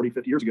 30, 40,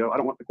 50 years ago. I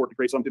don't want the court to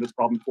create something that's a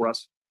problem for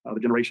us, the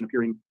generation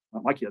appearing,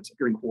 my kids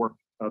appearing before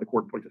the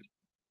court in 2050.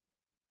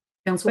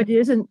 Counsel, But it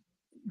isn't,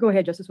 go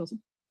ahead, Justice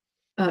Wilson.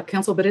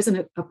 Counsel, but isn't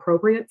it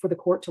appropriate for the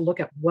court to look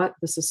at what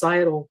the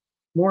societal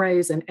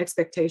mores and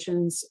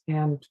expectations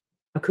and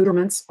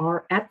accoutrements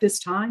are at this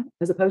time,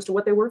 as opposed to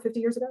what they were 50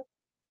 years ago?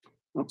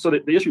 So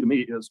the issue to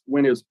me is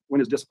when is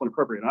discipline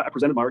appropriate? And I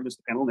presented my arguments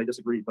to the panel and they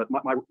disagreed, but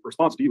my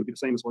response to you would be the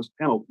same as was the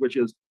panel, which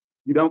is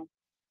you don't.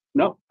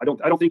 No, I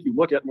don't think you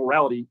look at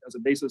morality as a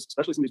basis,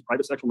 especially some of these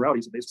private sexual morality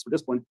as a basis for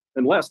discipline,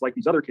 unless, like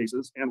these other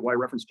cases, and why I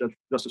referenced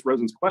Justice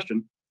Rosen's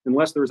question,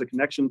 unless there is a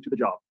connection to the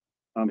job.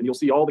 And you'll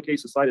see all the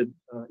cases cited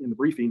in the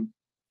briefing.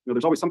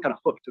 There's always some kind of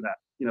hook to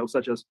that,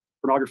 such as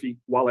pornography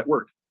while at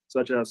work,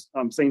 such as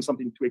saying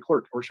something to a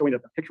clerk or showing a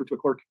picture to a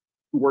clerk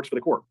who works for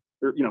the court.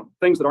 There,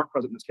 things that aren't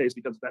present in this case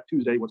because that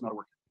Tuesday was not a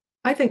work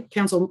day. I think,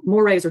 counsel,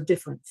 mores are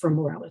different from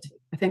morality.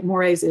 I think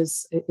mores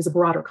is a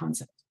broader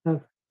concept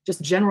of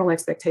just general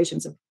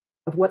expectations of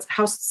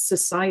how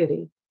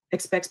society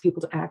expects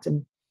people to act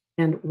and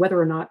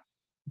whether or not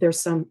there's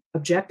some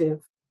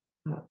objective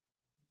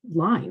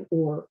line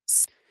or.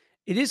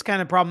 It is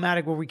kind of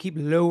problematic where we keep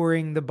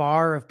lowering the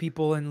bar of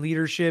people in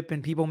leadership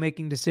and people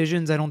making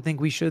decisions. I don't think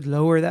we should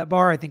lower that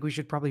bar. I think we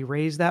should probably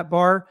raise that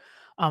bar.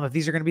 If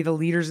these are going to be the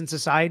leaders in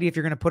society, if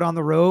you're going to put on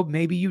the robe,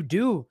 maybe you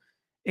do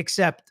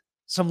accept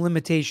some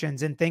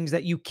limitations and things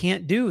that you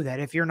can't do that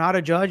if you're not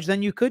a judge,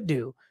 then you could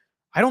do.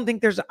 I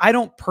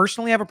don't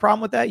personally have a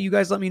problem with that. You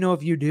guys let me know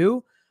if you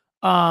do.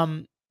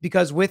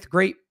 Because with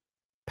great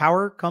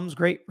power comes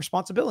great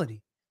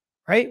responsibility,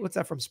 right? What's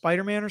that from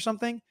Spider-Man or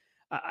something?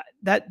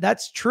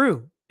 That's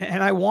true.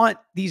 And I want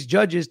these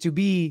judges to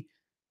be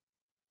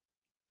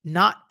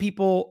not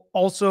people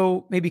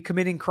also maybe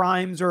committing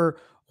crimes or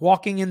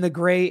walking in the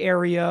gray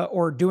area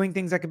or doing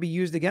things that could be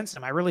used against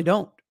them. I really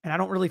don't. And I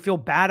don't really feel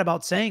bad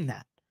about saying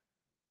that.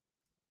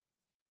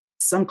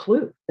 Some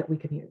clue that we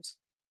can use.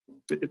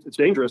 It's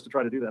dangerous to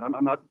try to do that.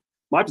 I'm not,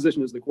 my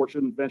position is the court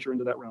shouldn't venture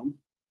into that realm.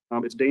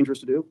 It's dangerous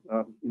to do.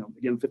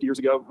 Again, 50 years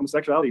ago,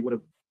 homosexuality would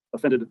have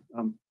offended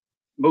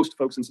most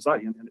folks in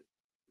society, and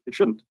it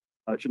shouldn't.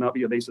 It should not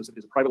be a basis. It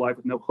is a private life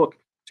with no hook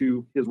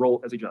to his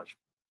role as a judge.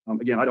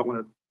 Again, I don't want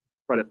to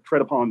try to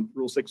tread upon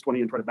Rule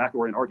 620 and try to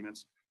backdoor in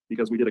arguments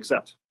because we did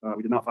accept.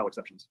 We did not file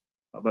exceptions.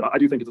 But I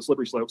do think it's a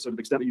slippery slope. So to the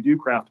extent that you do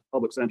craft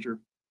public censure,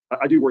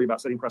 I do worry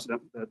about setting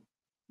precedent that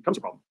becomes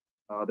a problem.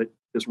 That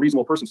this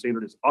reasonable person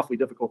standard is awfully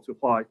difficult to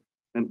apply.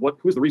 And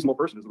who is the reasonable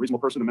person? Is the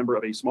reasonable person a member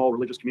of a small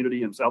religious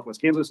community in Southwest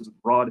Kansas? Is it the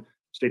broad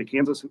state of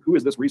Kansas? Who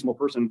is this reasonable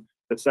person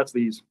that sets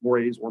these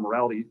mores or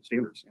morality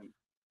standards? And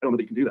I don't know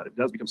that you can do that. It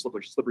does become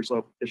slippery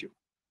slope issue.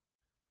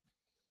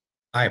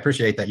 I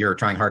appreciate that you're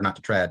trying hard not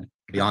to tread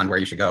beyond where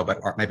you should go, but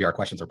maybe our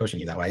questions are pushing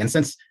you that way. And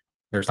since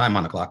there's time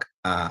on the clock,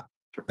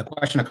 the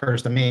question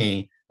occurs to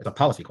me, it's a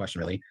policy question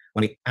really.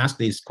 When we ask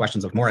these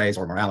questions of mores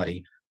or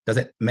morality, does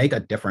it make a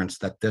difference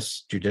that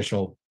this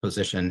judicial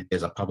position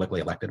is a publicly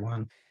elected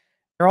one?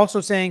 They're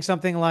also saying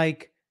something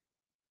like,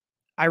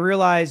 I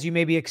realize you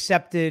maybe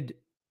accepted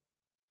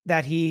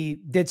that he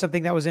did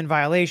something that was in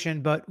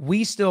violation, but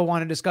we still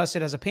want to discuss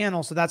it as a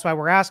panel. So that's why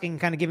we're asking,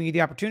 kind of giving you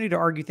the opportunity to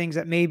argue things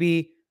that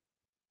maybe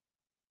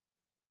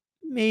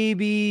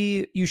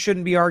you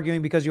shouldn't be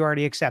arguing because you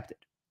already accepted.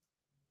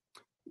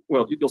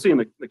 Well, you'll see in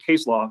the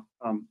case law,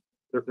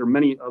 there are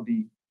many of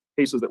the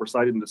cases that were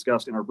cited and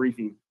discussed in our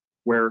briefing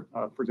where,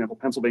 for example,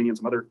 Pennsylvania and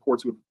some other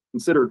courts who have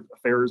considered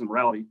affairs and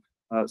morality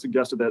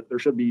suggested that there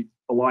should be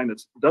a line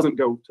that doesn't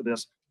go to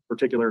this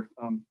particular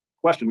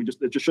question.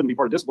 It just shouldn't be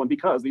part of discipline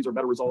because these are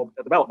better resolved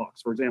at the ballot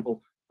box. For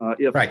example,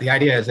 right. The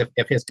idea is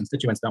if his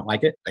constituents don't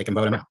like it, they can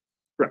vote him out.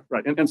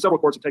 Right. And several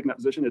courts have taken that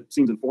position. It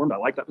seems informed. I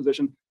like that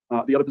position.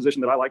 The other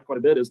position that I like quite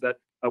a bit is that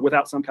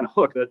without some kind of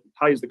hook that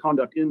ties the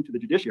conduct into the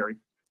judiciary,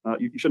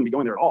 you shouldn't be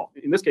going there at all.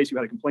 In this case, you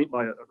had a complaint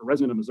by a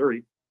resident of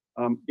Missouri.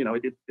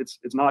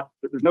 It's not,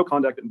 there's no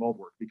conduct that involved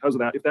work. Because of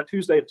that, if that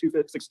Tuesday at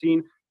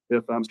 2:16,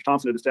 if Mr.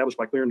 Thompson had established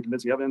by clear and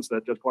convincing evidence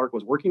that Judge Clark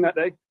was working that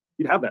day,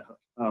 you'd have that hook.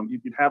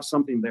 You'd have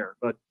something there.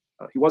 But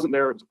he wasn't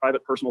there. It was a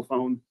private personal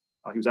phone.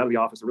 He was out of the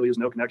office. There really is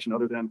no connection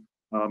other than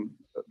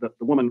the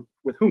woman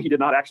with whom he did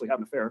not actually have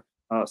an affair,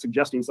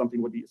 suggesting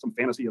something would be some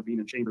fantasy of being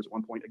in chambers at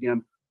one point,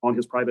 again, on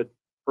his private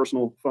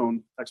personal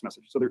phone text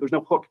message. So there's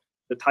no hook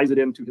that ties it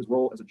into his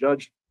role as a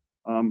judge.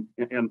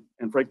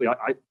 And frankly,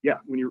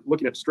 when you're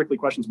looking at strictly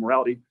questions of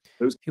morality,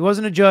 he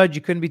wasn't a judge.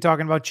 You couldn't be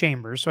talking about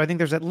chambers. So I think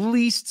there's at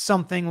least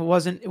something. It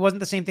wasn't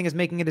the same thing as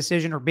making a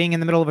decision or being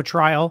in the middle of a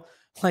trial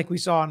like we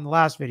saw in the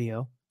last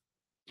video.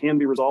 Can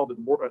be resolved at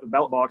the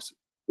ballot box,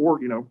 or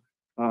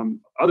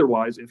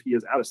otherwise if he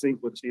is out of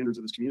sync with the standards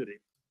of his community.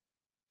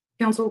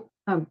 Counsel,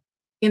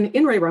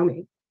 in Ray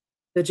Romey,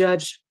 the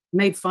judge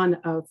made fun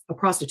of a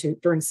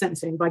prostitute during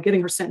sentencing by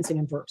giving her sentencing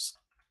in verse.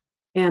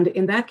 And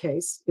in that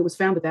case, it was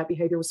found that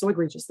behavior was so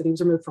egregious that he was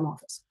removed from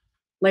office.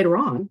 Later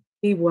on,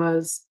 he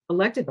was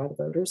elected by the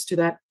voters to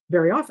that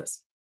very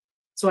office.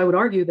 So I would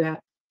argue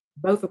that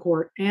both the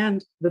court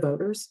and the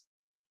voters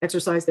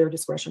exercised their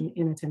discretion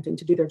in attempting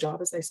to do their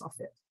job as they saw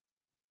fit.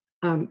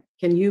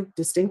 Can you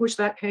distinguish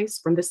that case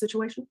from this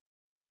situation?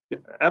 Yeah,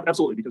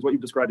 absolutely, because what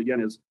you've described again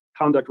is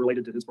conduct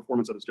related to his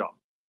performance of his job.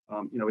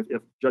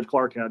 If Judge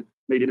Clark had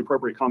made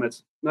inappropriate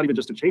comments, not even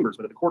just in chambers,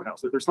 but at the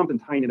courthouse, there's something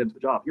tying it into the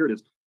job. Here it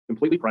is,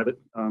 completely private,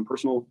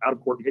 personal,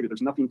 out-of-court behavior.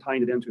 There's nothing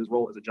tying it into his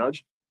role as a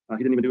judge. He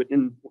didn't even do it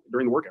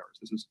during the work hours.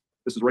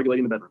 This is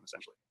regulating the bedroom,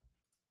 essentially.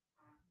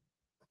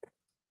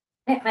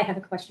 I have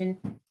a question.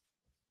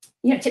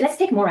 Let's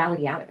take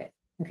morality out of it.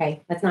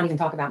 Okay, let's not even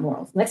talk about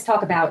morals. Let's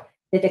talk about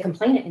that the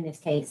complainant in this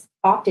case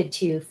opted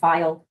to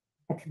file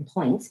a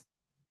complaint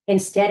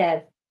instead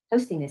of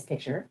posting this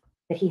picture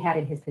that he had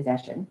in his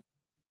possession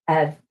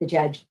of the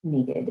judge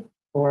naked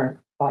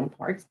or body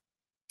parts,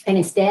 and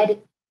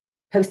instead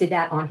posted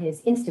that on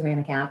his Instagram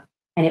account,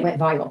 and it went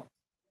viral.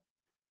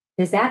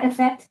 Does that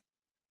affect,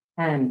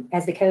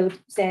 as the code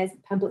says,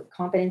 public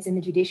confidence in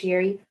the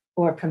judiciary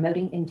or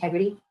promoting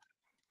integrity?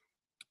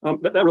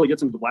 That really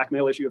gets into the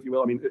blackmail issue, if you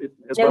will. I mean,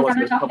 I'm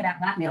not talking about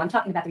blackmail. I'm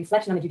talking about the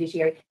reflection on the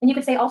judiciary. And you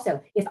could say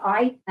also, if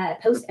I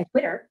post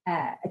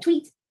a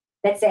tweet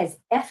that says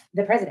 "F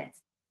the president,"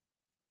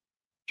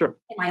 sure,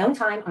 in my own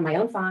time, on my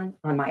own phone,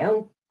 on my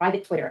own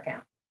private Twitter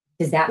account,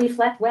 does that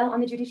reflect well on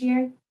the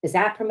judiciary? Does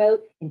that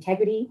promote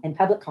integrity and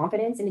public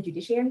confidence in the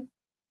judiciary?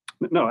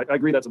 No, I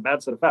agree. That's a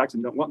bad set of facts,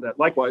 and you don't want that.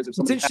 Likewise, if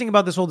what's interesting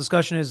about this whole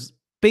discussion is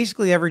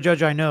basically every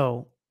judge I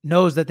know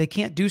knows that they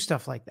can't do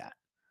stuff like that.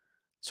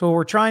 So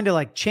we're trying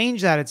to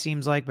change that, it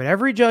seems like, but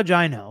every judge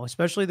I know,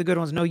 especially the good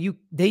ones, know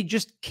they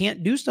just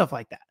can't do stuff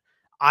like that.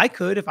 I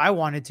could if I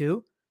wanted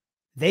to,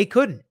 they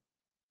couldn't.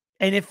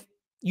 And if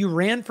you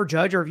ran for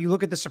judge, or if you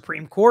look at the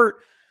Supreme Court,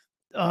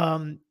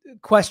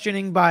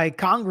 questioning by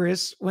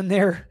Congress when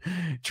they're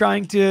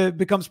trying to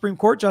become Supreme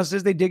Court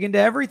justice, they dig into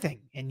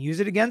everything and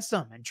use it against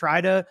them and try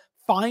to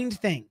find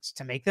things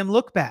to make them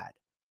look bad.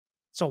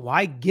 So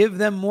why give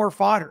them more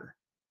fodder?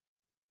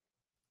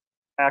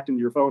 Hacked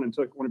into your phone and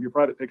took one of your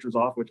private pictures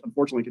off, which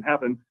unfortunately can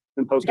happen,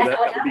 and posted that.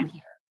 What happened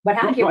here? What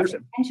happened here was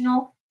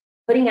intentional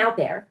putting out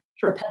there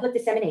for public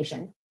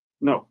dissemination.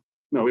 No,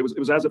 it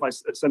was as if I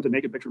sent a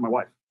naked picture of my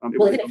wife.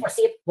 Isn't it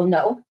foreseeable? Well,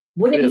 no.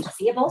 Wouldn't it be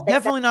foreseeable?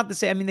 Definitely not the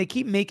same. I mean, they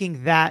keep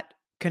making that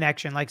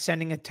connection, like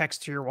sending a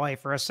text to your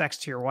wife or a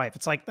sext to your wife.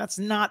 It's like, that's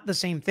not the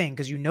same thing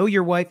because you know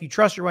your wife, you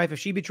trust your wife. If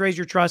she betrays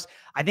your trust,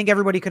 I think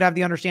everybody could have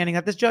the understanding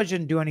that this judge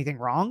didn't do anything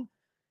wrong.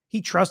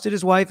 He trusted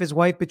his wife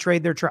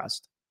betrayed their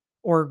trust,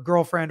 or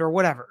girlfriend or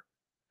whatever.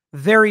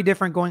 Very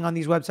different going on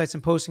these websites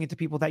and posting it to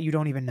people that you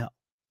don't even know.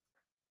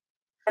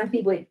 Some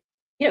people would,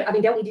 I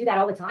mean, don't we do that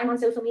all the time on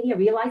social media?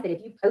 Realize that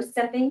if you post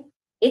something,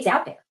 it's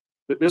out there.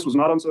 This was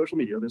not on social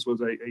media. This was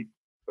But if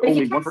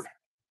only you one. post,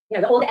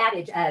 the old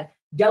adage of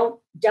don't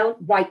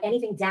write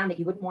anything down that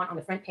you wouldn't want on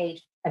the front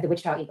page of the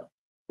Wichita Eagle.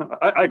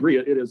 I agree.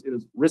 It is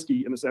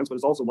risky in a sense, but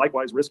it's also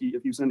likewise risky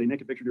if you send a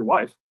naked picture to your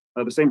wife.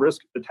 The same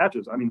risk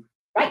attaches. I mean,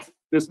 right.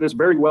 This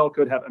very well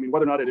could have. I mean,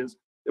 whether or not it is.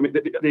 I mean,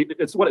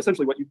 it's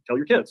essentially what you tell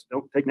your kids.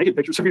 Don't take naked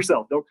pictures of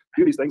yourself. Don't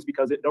do these things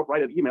because don't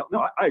write an email.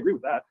 No, I agree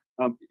with that.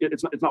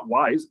 It's not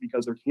wise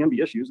because there can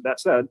be issues. That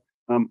said,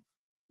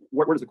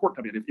 where does the court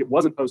come in? If it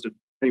wasn't posted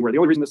anywhere, the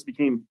only reason this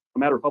became a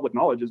matter of public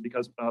knowledge is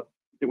because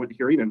it went to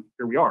hearing, and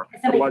here we are.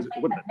 Otherwise, it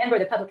wouldn't. A member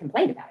of the public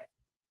complained about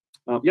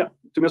it. Yeah,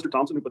 to Mr.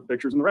 Thompson, who put the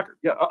pictures in the record.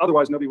 Yeah,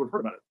 otherwise nobody would have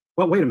heard about it.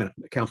 Well, wait a minute,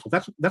 counsel.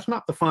 That's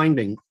not the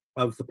finding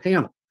of the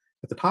panel.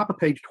 At the top of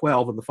page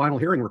 12 of the final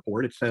hearing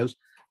report, it says,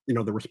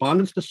 the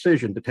respondent's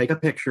decision to take a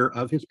picture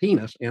of his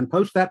penis and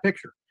post that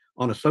picture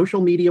on a social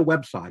media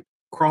website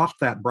crossed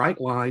that bright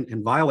line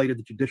and violated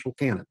the judicial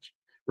canons,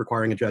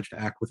 requiring a judge to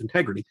act with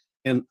integrity.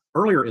 And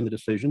earlier in the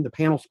decision, the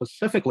panel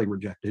specifically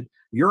rejected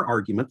your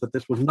argument that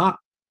this was not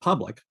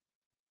public.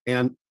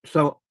 And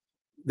so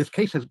this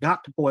case has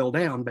got to boil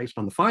down, based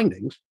on the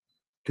findings,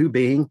 to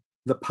being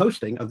the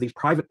posting of these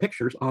private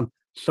pictures on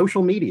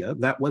social media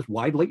that was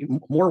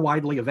more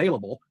widely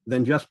available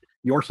than just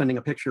you're sending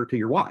a picture to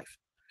your wife.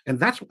 And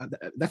that's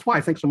why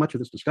I think so much of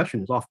this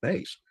discussion is off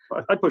base.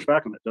 I'd push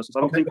back on that, Justice.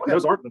 I don't think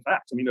those aren't the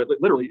facts. I mean,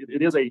 literally,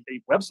 it is a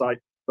website,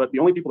 but the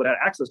only people that had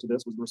access to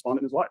this was the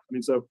respondent and his wife. I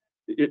mean, so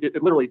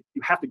it literally,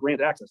 you have to grant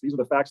access. These are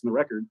the facts in the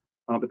record.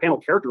 The panel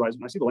characterized,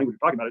 and I see the language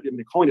you're talking about it,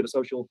 they're calling it a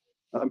social.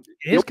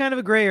 It is kind of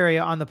a gray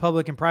area on the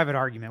public and private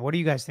argument. What do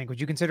you guys think? Would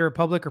you consider it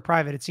public or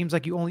private? It seems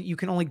like you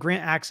can only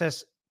grant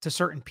access to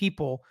certain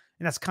people,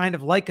 and that's kind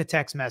of like a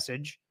text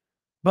message,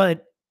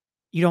 but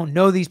you don't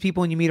know these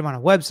people and you meet them on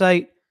a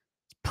website.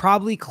 It's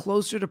probably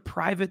closer to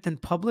private than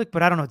public,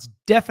 but I don't know. It's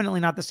definitely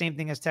not the same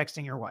thing as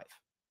texting your wife.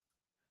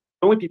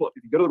 The only people,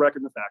 if you go to the record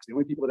and the facts, the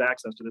only people that have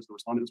access to this, the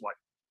respondent and his wife.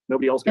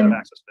 Nobody else can have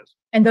access to this.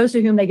 And those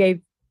to whom they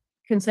gave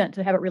consent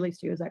to have it released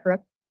to you, is that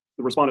correct?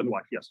 The respondent and the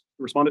wife, yes.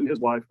 The respondent and his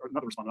wife, or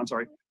not the respondent, I'm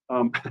sorry.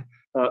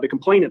 The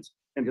complainant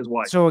and his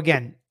wife. So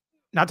again,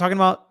 not talking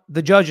about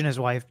the judge and his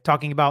wife,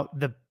 talking about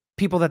the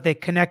people that they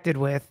connected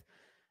with,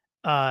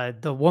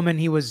 the woman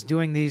he was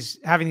having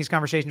these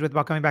conversations with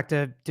about coming back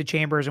to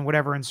chambers and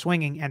whatever and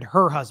swinging, and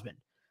her husband.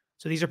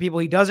 So these are people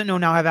he doesn't know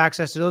now have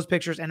access to those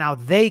pictures, and now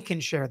they can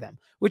share them,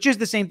 which is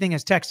the same thing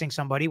as texting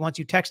somebody. Once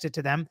you text it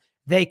to them,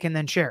 they can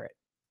then share it.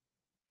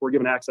 Were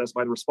given access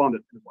by the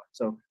respondent and his wife.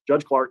 So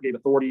Judge Clark gave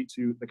authority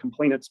to the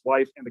complainant's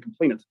wife and the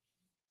complainant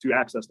to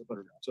access the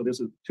photograph. So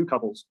this is two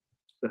couples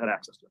that had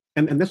access to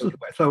it. And this is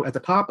so at the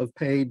top of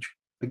page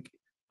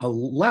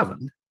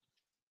 11,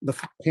 the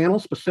panel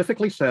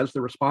specifically says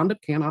the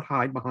respondent cannot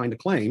hide behind a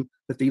claim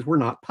that these were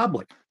not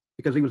public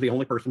because he was the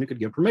only person who could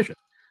give permission.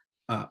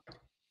 The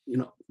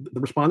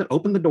respondent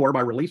opened the door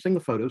by releasing the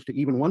photos to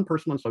even one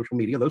person on social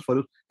media. Those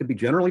photos could be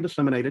generally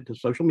disseminated to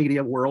social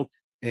media world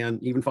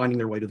and even finding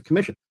their way to the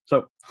commission.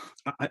 So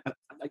I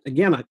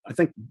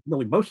think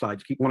really both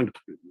sides keep wanting to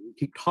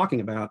keep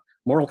talking about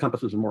moral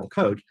compasses and moral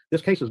codes.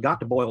 This case has got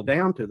to boil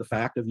down to the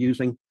fact of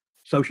using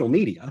social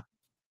media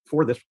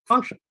for this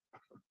function.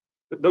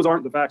 Those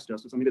aren't the facts,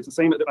 Justice. I mean, it's the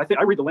same.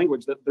 I read the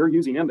language that they're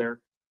using in there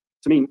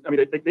to mean, I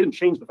mean, they didn't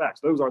change the facts.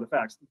 Those are the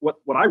facts. What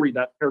I read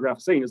that paragraph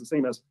saying is the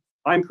same as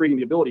I'm creating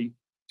the ability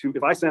to,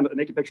 if I send a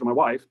naked picture of my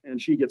wife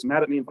and she gets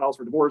mad at me and files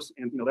for divorce,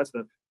 and that's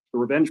the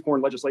revenge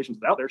porn legislation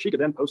that's out there, she could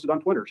then post it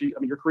on Twitter.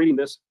 You're creating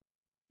this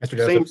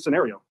same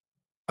scenario.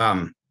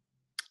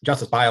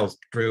 Justice Biles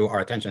drew our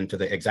attention to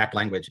the exact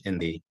language in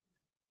the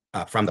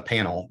from the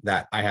panel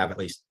that I have at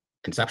least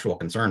conceptual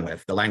concern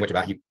with, the language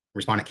about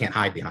respondent can't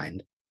hide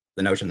behind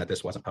the notion that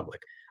this wasn't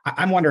public.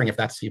 I'm wondering if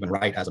that's even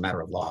right as a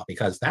matter of law,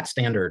 because that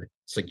standard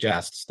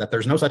suggests that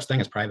there's no such thing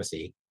as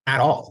privacy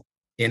at all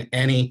in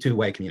any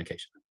two-way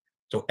communication.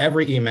 So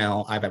every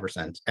email I've ever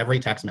sent, every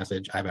text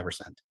message I've ever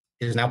sent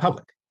is now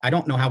public. I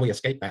don't know how we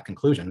escape that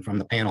conclusion from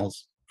the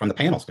panel's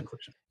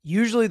conclusion.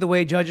 Usually the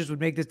way judges would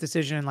make this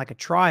decision in like a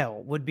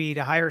trial would be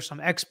to hire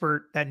some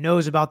expert that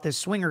knows about this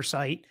swinger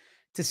site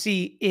to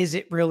see, is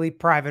it really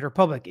private or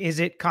public? Is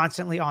it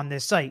constantly on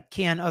this site?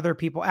 Can other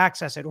people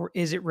access it? Or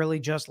is it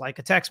really just like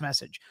a text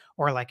message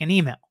or like an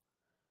email?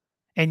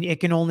 And it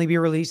can only be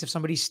released if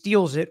somebody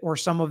steals it or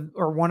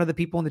one of the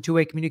people in the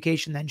two-way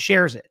communication then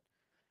shares it.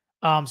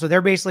 So they're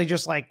basically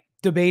just like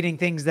debating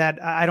things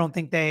that I don't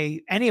think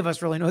any of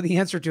us really know the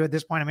answer to at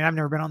this point. I mean, I've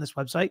never been on this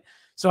website,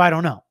 so I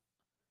don't know.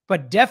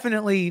 But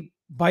definitely,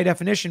 by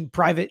definition,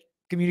 private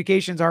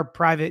communications are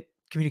private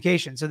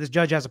communication. So this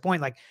judge has a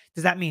point. Like,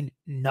 does that mean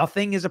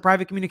nothing is a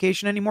private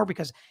communication anymore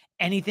because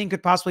anything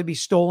could possibly be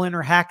stolen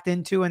or hacked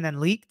into and then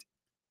leaked?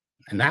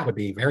 And that would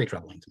be very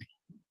troubling to me.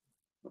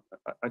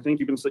 I think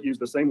you can use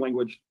the same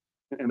language,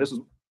 and this is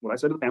what I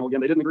said to the panel.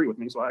 Again, they didn't agree with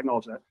me, so I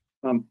acknowledge that.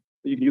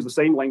 You can use the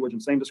same language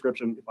and same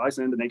description if I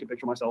send a naked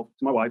picture of myself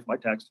to my wife by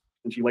text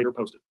and she later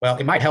posts it. Well,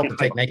 it might help to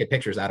take naked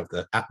pictures out of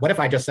the, what if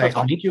I just say,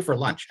 I'll meet you for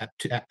lunch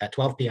at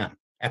 12 p.m.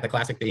 at the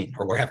Classic Bean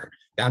or wherever,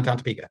 downtown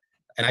Topeka.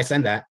 And I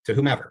send that to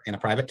whomever in a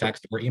private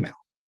text or email.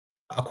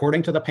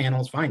 According to the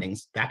panel's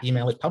findings, that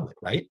email is public,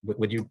 right?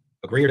 Would you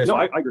agree or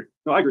disagree? No, I agree.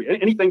 No, I agree.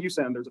 Anything you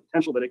send, there's a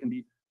potential that it can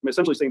be, I'm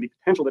essentially saying the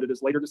potential that it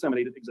is later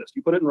disseminated exists.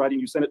 You put it in writing,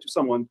 you send it to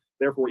someone,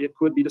 therefore it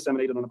could be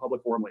disseminated on a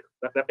public forum later.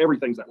 That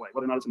everything's that way,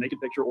 whether or not it's a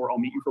naked picture or I'll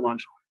meet you for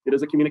lunch. It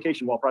is a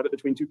communication, while private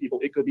between two people.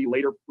 It could be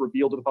later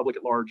revealed to the public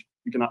at large.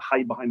 You cannot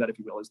hide behind that, if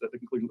you will, is the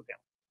conclusion of the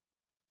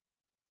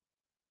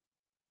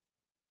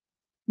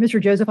panel.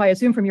 Mr. Joseph, I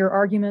assume from your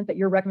argument that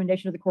your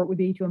recommendation to the court would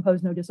be to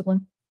impose no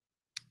discipline?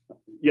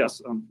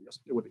 Yes, yes,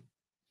 it would be.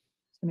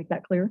 To make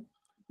that clear.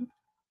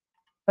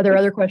 Are there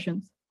other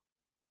questions?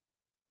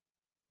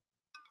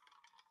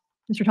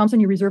 Mr.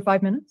 Thompson, you reserve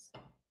 5 minutes.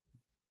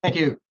 Thank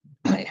you.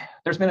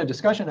 There's been a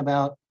discussion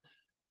about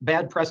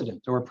bad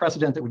precedent or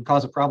precedent that would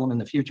cause a problem in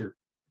the future.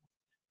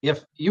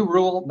 If you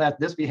rule that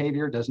this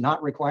behavior does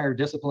not require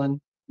discipline,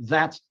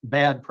 that's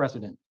bad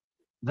precedent.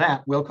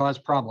 That will cause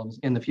problems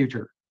in the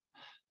future.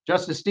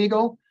 Justice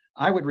Stegall,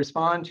 I would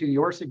respond to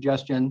your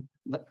suggestion,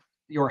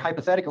 your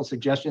hypothetical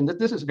suggestion, that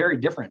this is very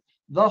different.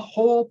 The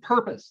whole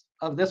purpose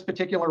of this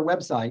particular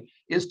website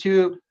is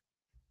to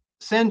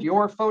send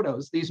your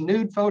photos, these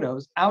nude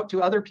photos, out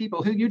to other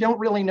people who you don't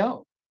really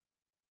know.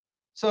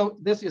 So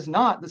this is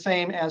not the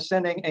same as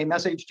sending a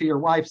message to your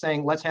wife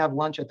saying, let's have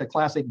lunch at the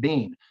Classic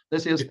Bean.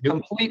 This is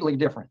completely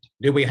different.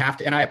 Do we have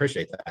to, and I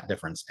appreciate that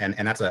difference. And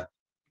that's a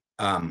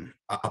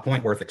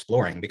point worth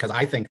exploring, because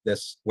I think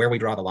this, where we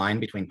draw the line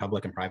between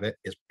public and private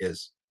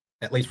is,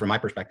 at least from my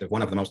perspective,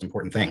 one of the most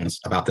important things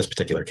about this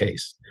particular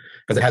case,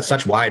 because it has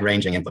such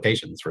wide-ranging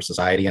implications for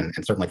society and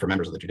certainly for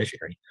members of the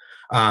judiciary.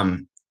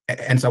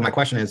 And so my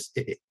question is,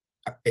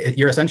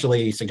 you're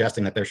essentially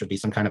suggesting that there should be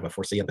some kind of a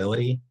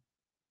foreseeability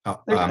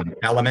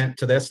element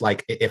to this.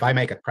 Like if I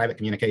make a private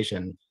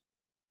communication,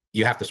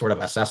 you have to sort of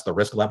assess the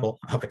risk level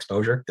of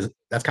exposure.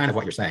 That's kind of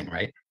what you're saying,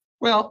 right?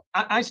 Well,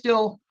 I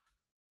still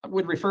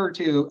would refer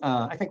to,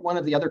 I think one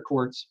of the other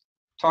courts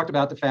talked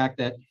about the fact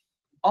that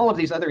all of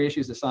these other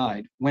issues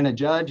aside, when a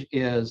judge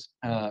is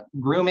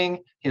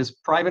grooming his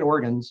private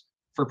organs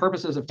for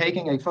purposes of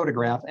taking a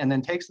photograph and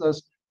then takes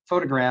those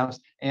photographs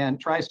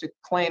and tries to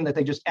claim that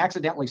they just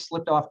accidentally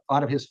slipped off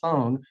out of his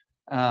phone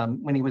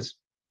when he was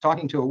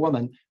talking to a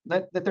woman,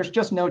 that there's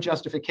just no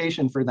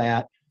justification for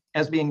that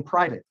as being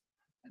private.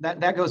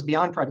 That goes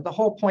beyond private. The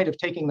whole point of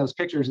taking those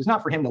pictures is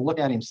not for him to look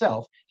at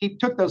himself. He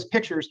took those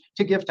pictures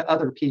to give to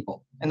other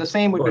people. And the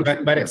same would be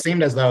true. But it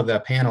seemed as though the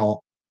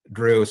panel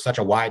drew such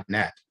a wide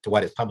net to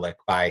what is public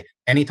by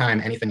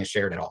anytime anything is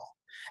shared at all.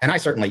 And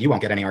you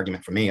won't get any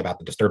argument from me about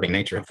the disturbing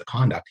nature of the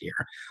conduct here,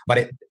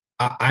 but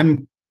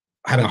I'm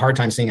having a hard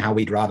time seeing how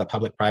we draw the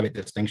public-private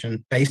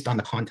distinction based on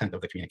the content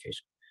of the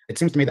communication. It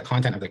seems to me the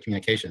content of the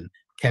communication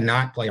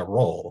cannot play a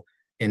role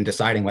in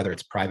deciding whether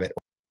it's private.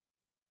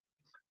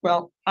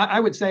 Well,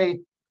 I would say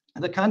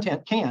the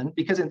content can,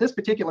 because in this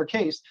particular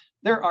case,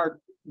 there are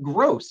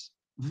gross,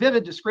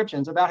 vivid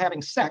descriptions about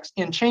having sex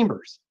in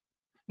chambers.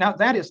 Now,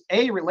 that is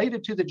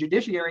related to the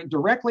judiciary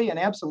directly and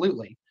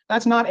absolutely.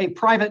 That's not a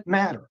private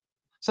matter.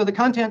 So the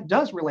content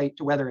does relate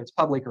to whether it's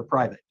public or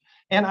private.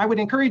 And I would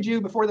encourage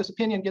you, before this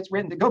opinion gets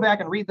written, to go back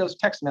and read those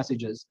text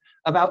messages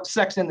about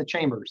sex in the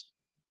chambers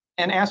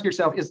and ask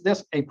yourself, is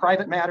this a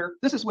private matter?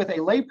 This is with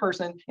a lay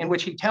person in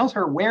which he tells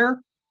her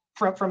where,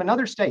 from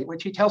another state,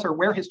 which he tells her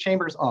where his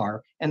chambers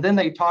are. And then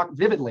they talk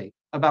vividly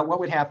about what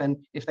would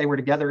happen if they were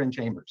together in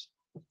chambers.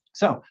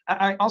 So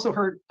I also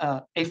heard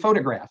a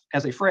photograph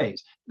as a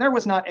phrase. There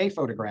was not a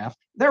photograph.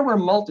 There were a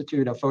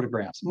multitude of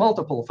photographs,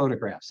 multiple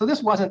photographs. So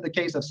this wasn't the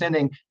case of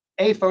sending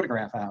a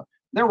photograph out.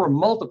 There were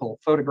multiple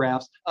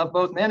photographs of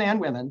both men and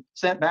women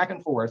sent back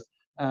and forth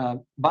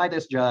by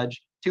this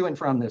judge to and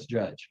from this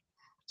judge.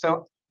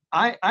 So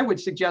I would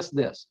suggest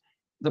this.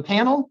 The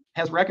panel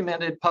has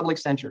recommended public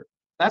censure.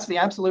 That's the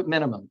absolute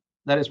minimum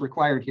that is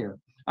required here.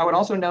 I would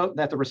also note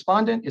that the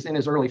respondent is in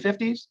his early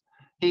 50s.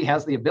 He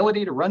has the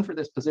ability to run for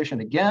this position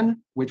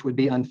again, which would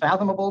be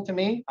unfathomable to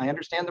me. I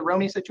understand the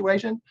Romy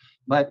situation,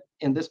 but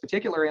in this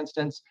particular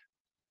instance.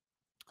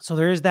 So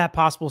there is that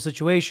possible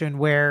situation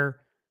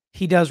where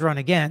he does run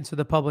again. So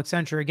the public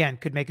censure again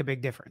could make a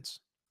big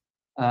difference.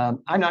 I'm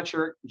not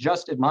sure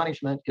just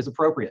admonishment is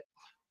appropriate.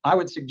 I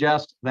would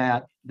suggest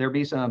that there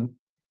be some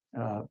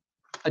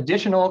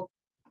additional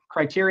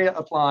criteria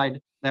applied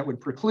that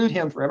would preclude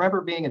him from ever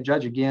being a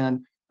judge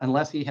again,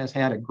 unless he has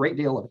had a great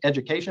deal of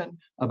education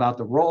about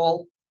the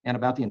role and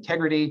about the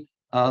integrity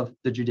of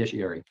the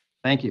judiciary.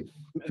 Thank you.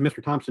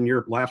 Mr. Thompson,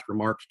 your last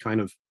remarks kind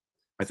of,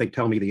 I think,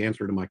 tell me the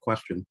answer to my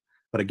question.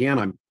 But again,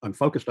 I'm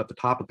focused at the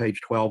top of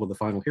page 12 of the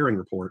final hearing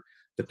report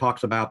that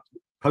talks about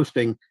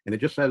posting, and it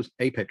just says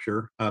a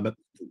picture, but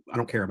I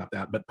don't care about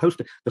that, but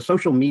post the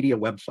social media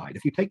website.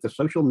 If you take the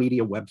social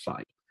media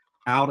website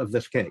out of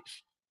this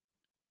case,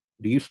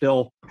 do you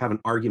still have an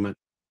argument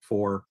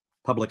for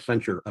public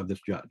censure of this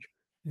judge?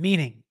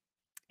 Meaning,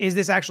 is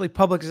this actually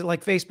public? Is it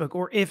like Facebook?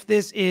 Or if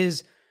this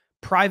is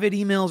private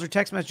emails or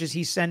text messages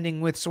he's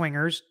sending with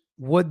swingers,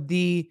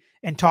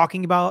 and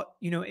talking about,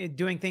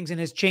 doing things in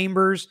his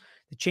chambers,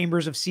 the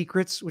chambers of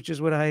secrets, which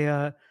is what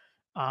I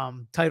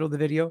titled the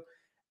video.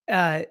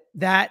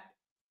 That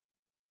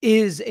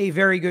is a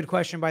very good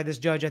question by this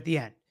judge at the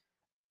end.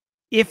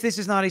 If this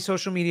is not a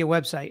social media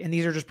website and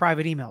these are just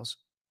private emails,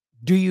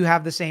 do you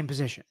have the same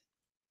position?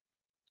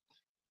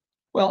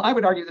 Well, I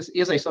would argue this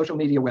is a social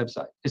media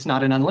website. It's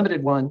not an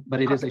unlimited one,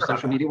 but it is a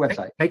social media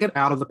website. Take it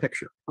out of the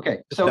picture. Okay,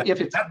 so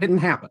if that didn't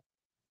happen.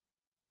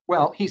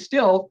 Well, he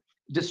still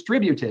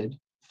distributed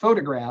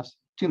photographs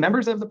to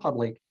members of the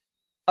public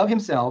of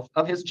himself,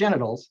 of his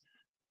genitals,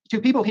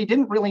 to people he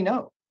didn't really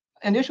know.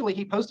 Initially,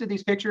 he posted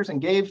these pictures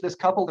and gave this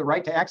couple the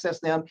right to access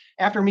them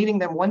after meeting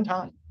them one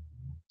time.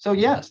 So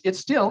yes, it's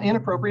still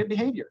inappropriate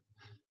behavior.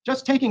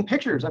 Just taking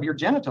pictures of your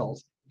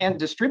genitals and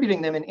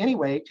distributing them in any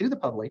way to the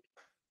public,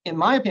 in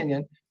my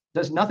opinion,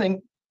 does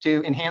nothing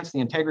to enhance the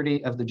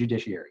integrity of the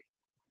judiciary.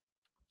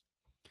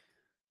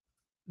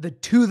 The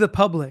to the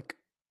public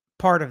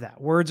part of that.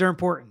 Words are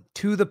important.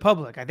 To the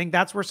public. I think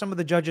that's where some of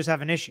the judges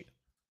have an issue.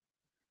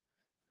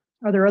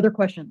 Are there other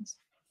questions?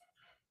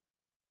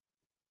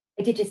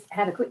 I did just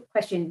have a quick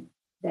question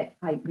that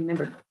I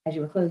remembered as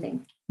you were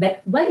closing.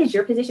 But what is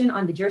your position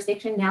on the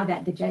jurisdiction now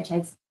that the judge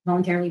has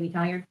voluntarily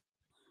retired?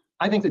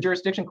 I think the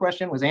jurisdiction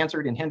question was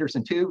answered in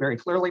Henderson 2 very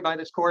clearly by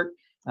this court.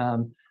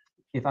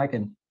 If I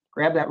can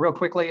grab that real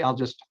quickly,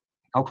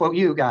 I'll quote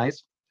you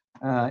guys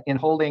in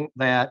holding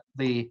that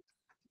the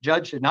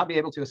judge should not be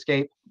able to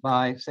escape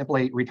by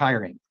simply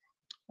retiring.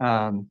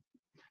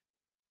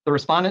 The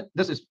respondent,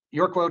 this is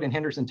your quote in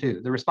Henderson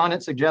 2. The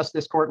respondent suggests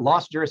this court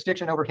lost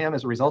jurisdiction over him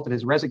as a result of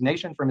his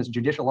resignation from his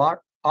judicial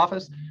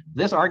office.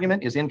 This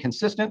argument is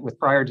inconsistent with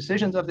prior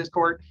decisions of this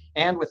court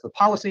and with the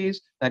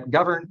policies that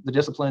govern the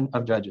discipline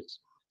of judges.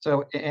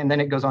 So, and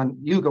then it goes on,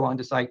 you go on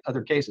to cite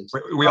other cases.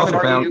 We also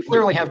found you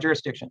clearly have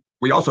jurisdiction.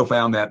 We also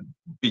found that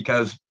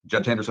because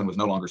Judge Henderson was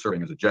no longer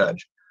serving as a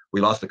judge,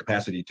 we lost the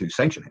capacity to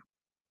sanction him.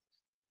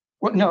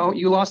 Well, no,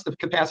 you lost the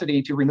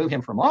capacity to remove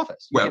him from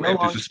office. Well,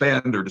 to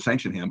suspend or to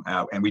sanction him,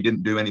 and we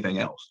didn't do anything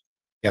else.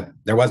 Yeah,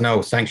 there was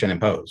no sanction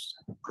imposed.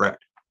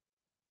 Correct.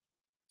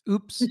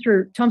 Oops.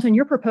 Mr. Thompson,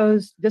 your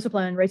proposed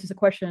discipline raises a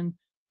question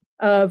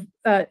of,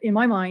 in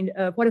my mind,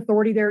 of what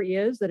authority there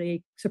is that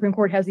a Supreme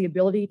Court has the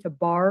ability to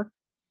bar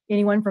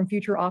anyone from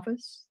future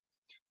office?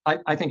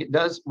 I think it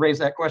does raise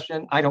that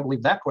question. I don't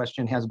believe that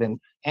question has been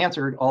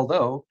answered,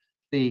 although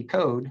the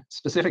code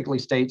specifically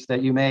states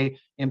that you may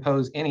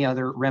impose any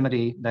other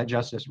remedy that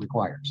justice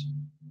requires.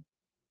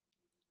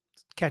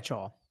 Catch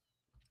all.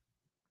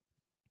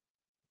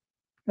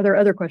 Are there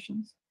other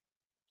questions?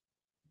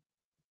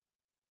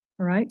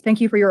 All right.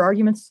 Thank you for your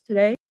arguments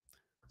today.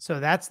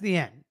 So that's the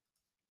end.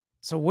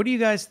 So what do you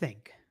guys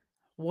think?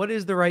 What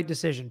is the right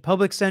decision?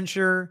 Public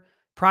censure,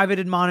 private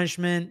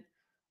admonishment,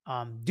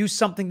 do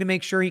something to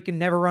make sure he can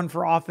never run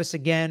for office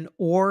again,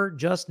 or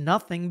just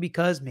nothing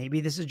because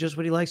maybe this is just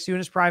what he likes to do in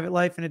his private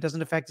life and it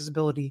doesn't affect his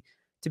ability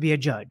to be a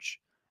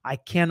judge. I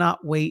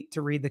cannot wait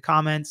to read the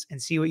comments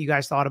and see what you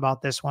guys thought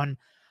about this one.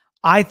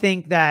 I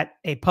think that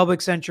a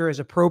public censure is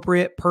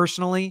appropriate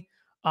personally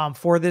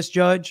for this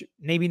judge.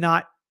 Maybe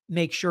not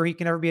make sure he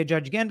can never be a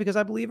judge again, because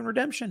I believe in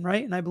redemption,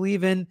 right? And I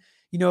believe in,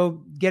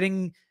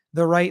 getting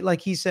the right,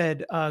 like he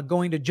said,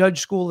 going to judge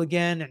school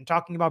again and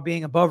talking about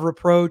being above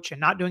reproach and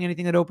not doing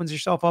anything that opens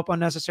yourself up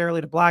unnecessarily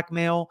to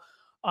blackmail,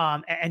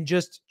 and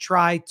just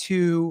try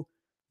to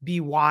be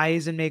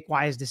wise and make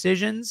wise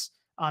decisions.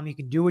 You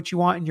can do what you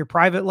want in your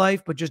private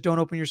life, but just don't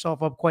open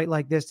yourself up quite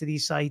like this to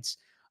these sites.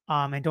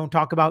 And don't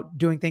talk about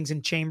doing things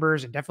in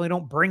chambers, and definitely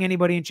don't bring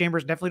anybody in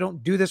chambers. Definitely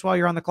don't do this while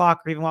you're on the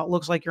clock, or even while it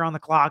looks like you're on the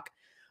clock.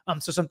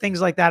 So some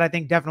things like that, I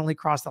think, definitely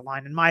cross the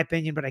line in my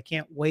opinion, but I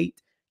can't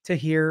wait to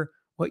hear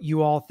what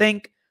you all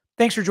think.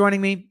 Thanks for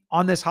joining me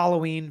on this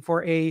Halloween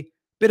for a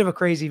bit of a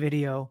crazy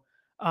video.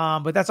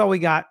 But that's all we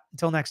got.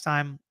 Until next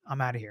time,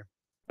 I'm out of here.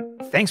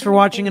 Thanks for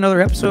watching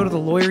another episode of The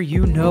Lawyer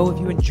You Know. If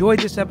you enjoyed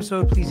this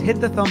episode, please hit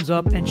the thumbs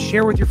up and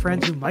share with your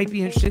friends who might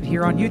be interested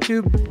here on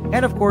YouTube.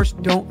 And of course,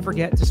 don't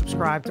forget to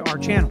subscribe to our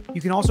channel.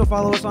 You can also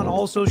follow us on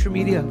all social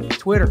media,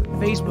 Twitter,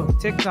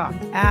 Facebook, TikTok,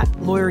 at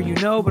Lawyer You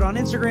Know. But on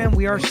Instagram,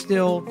 we are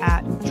still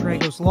at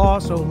Tragos Law.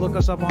 So look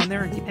us up on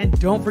there. And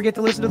don't forget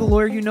to listen to the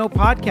Lawyer You Know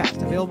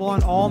podcast, available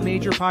on all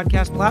major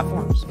podcast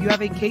platforms. If you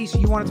have a case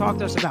you want to talk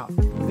to us about,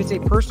 if it's a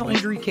personal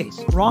injury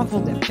case,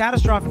 wrongful death,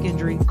 catastrophic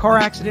injury, car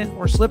accident,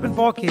 or slip and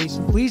fall case,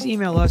 please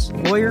email us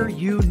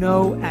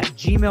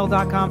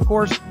lawyeryouknow@gmail.com. Of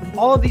course,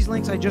 all of these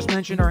links I just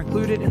mentioned are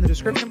included in the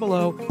description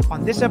below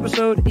on this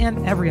episode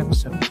and every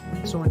episode.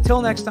 So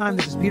until next time,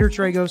 this is Peter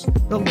Tragos,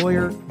 the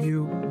Lawyer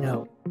You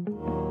Know.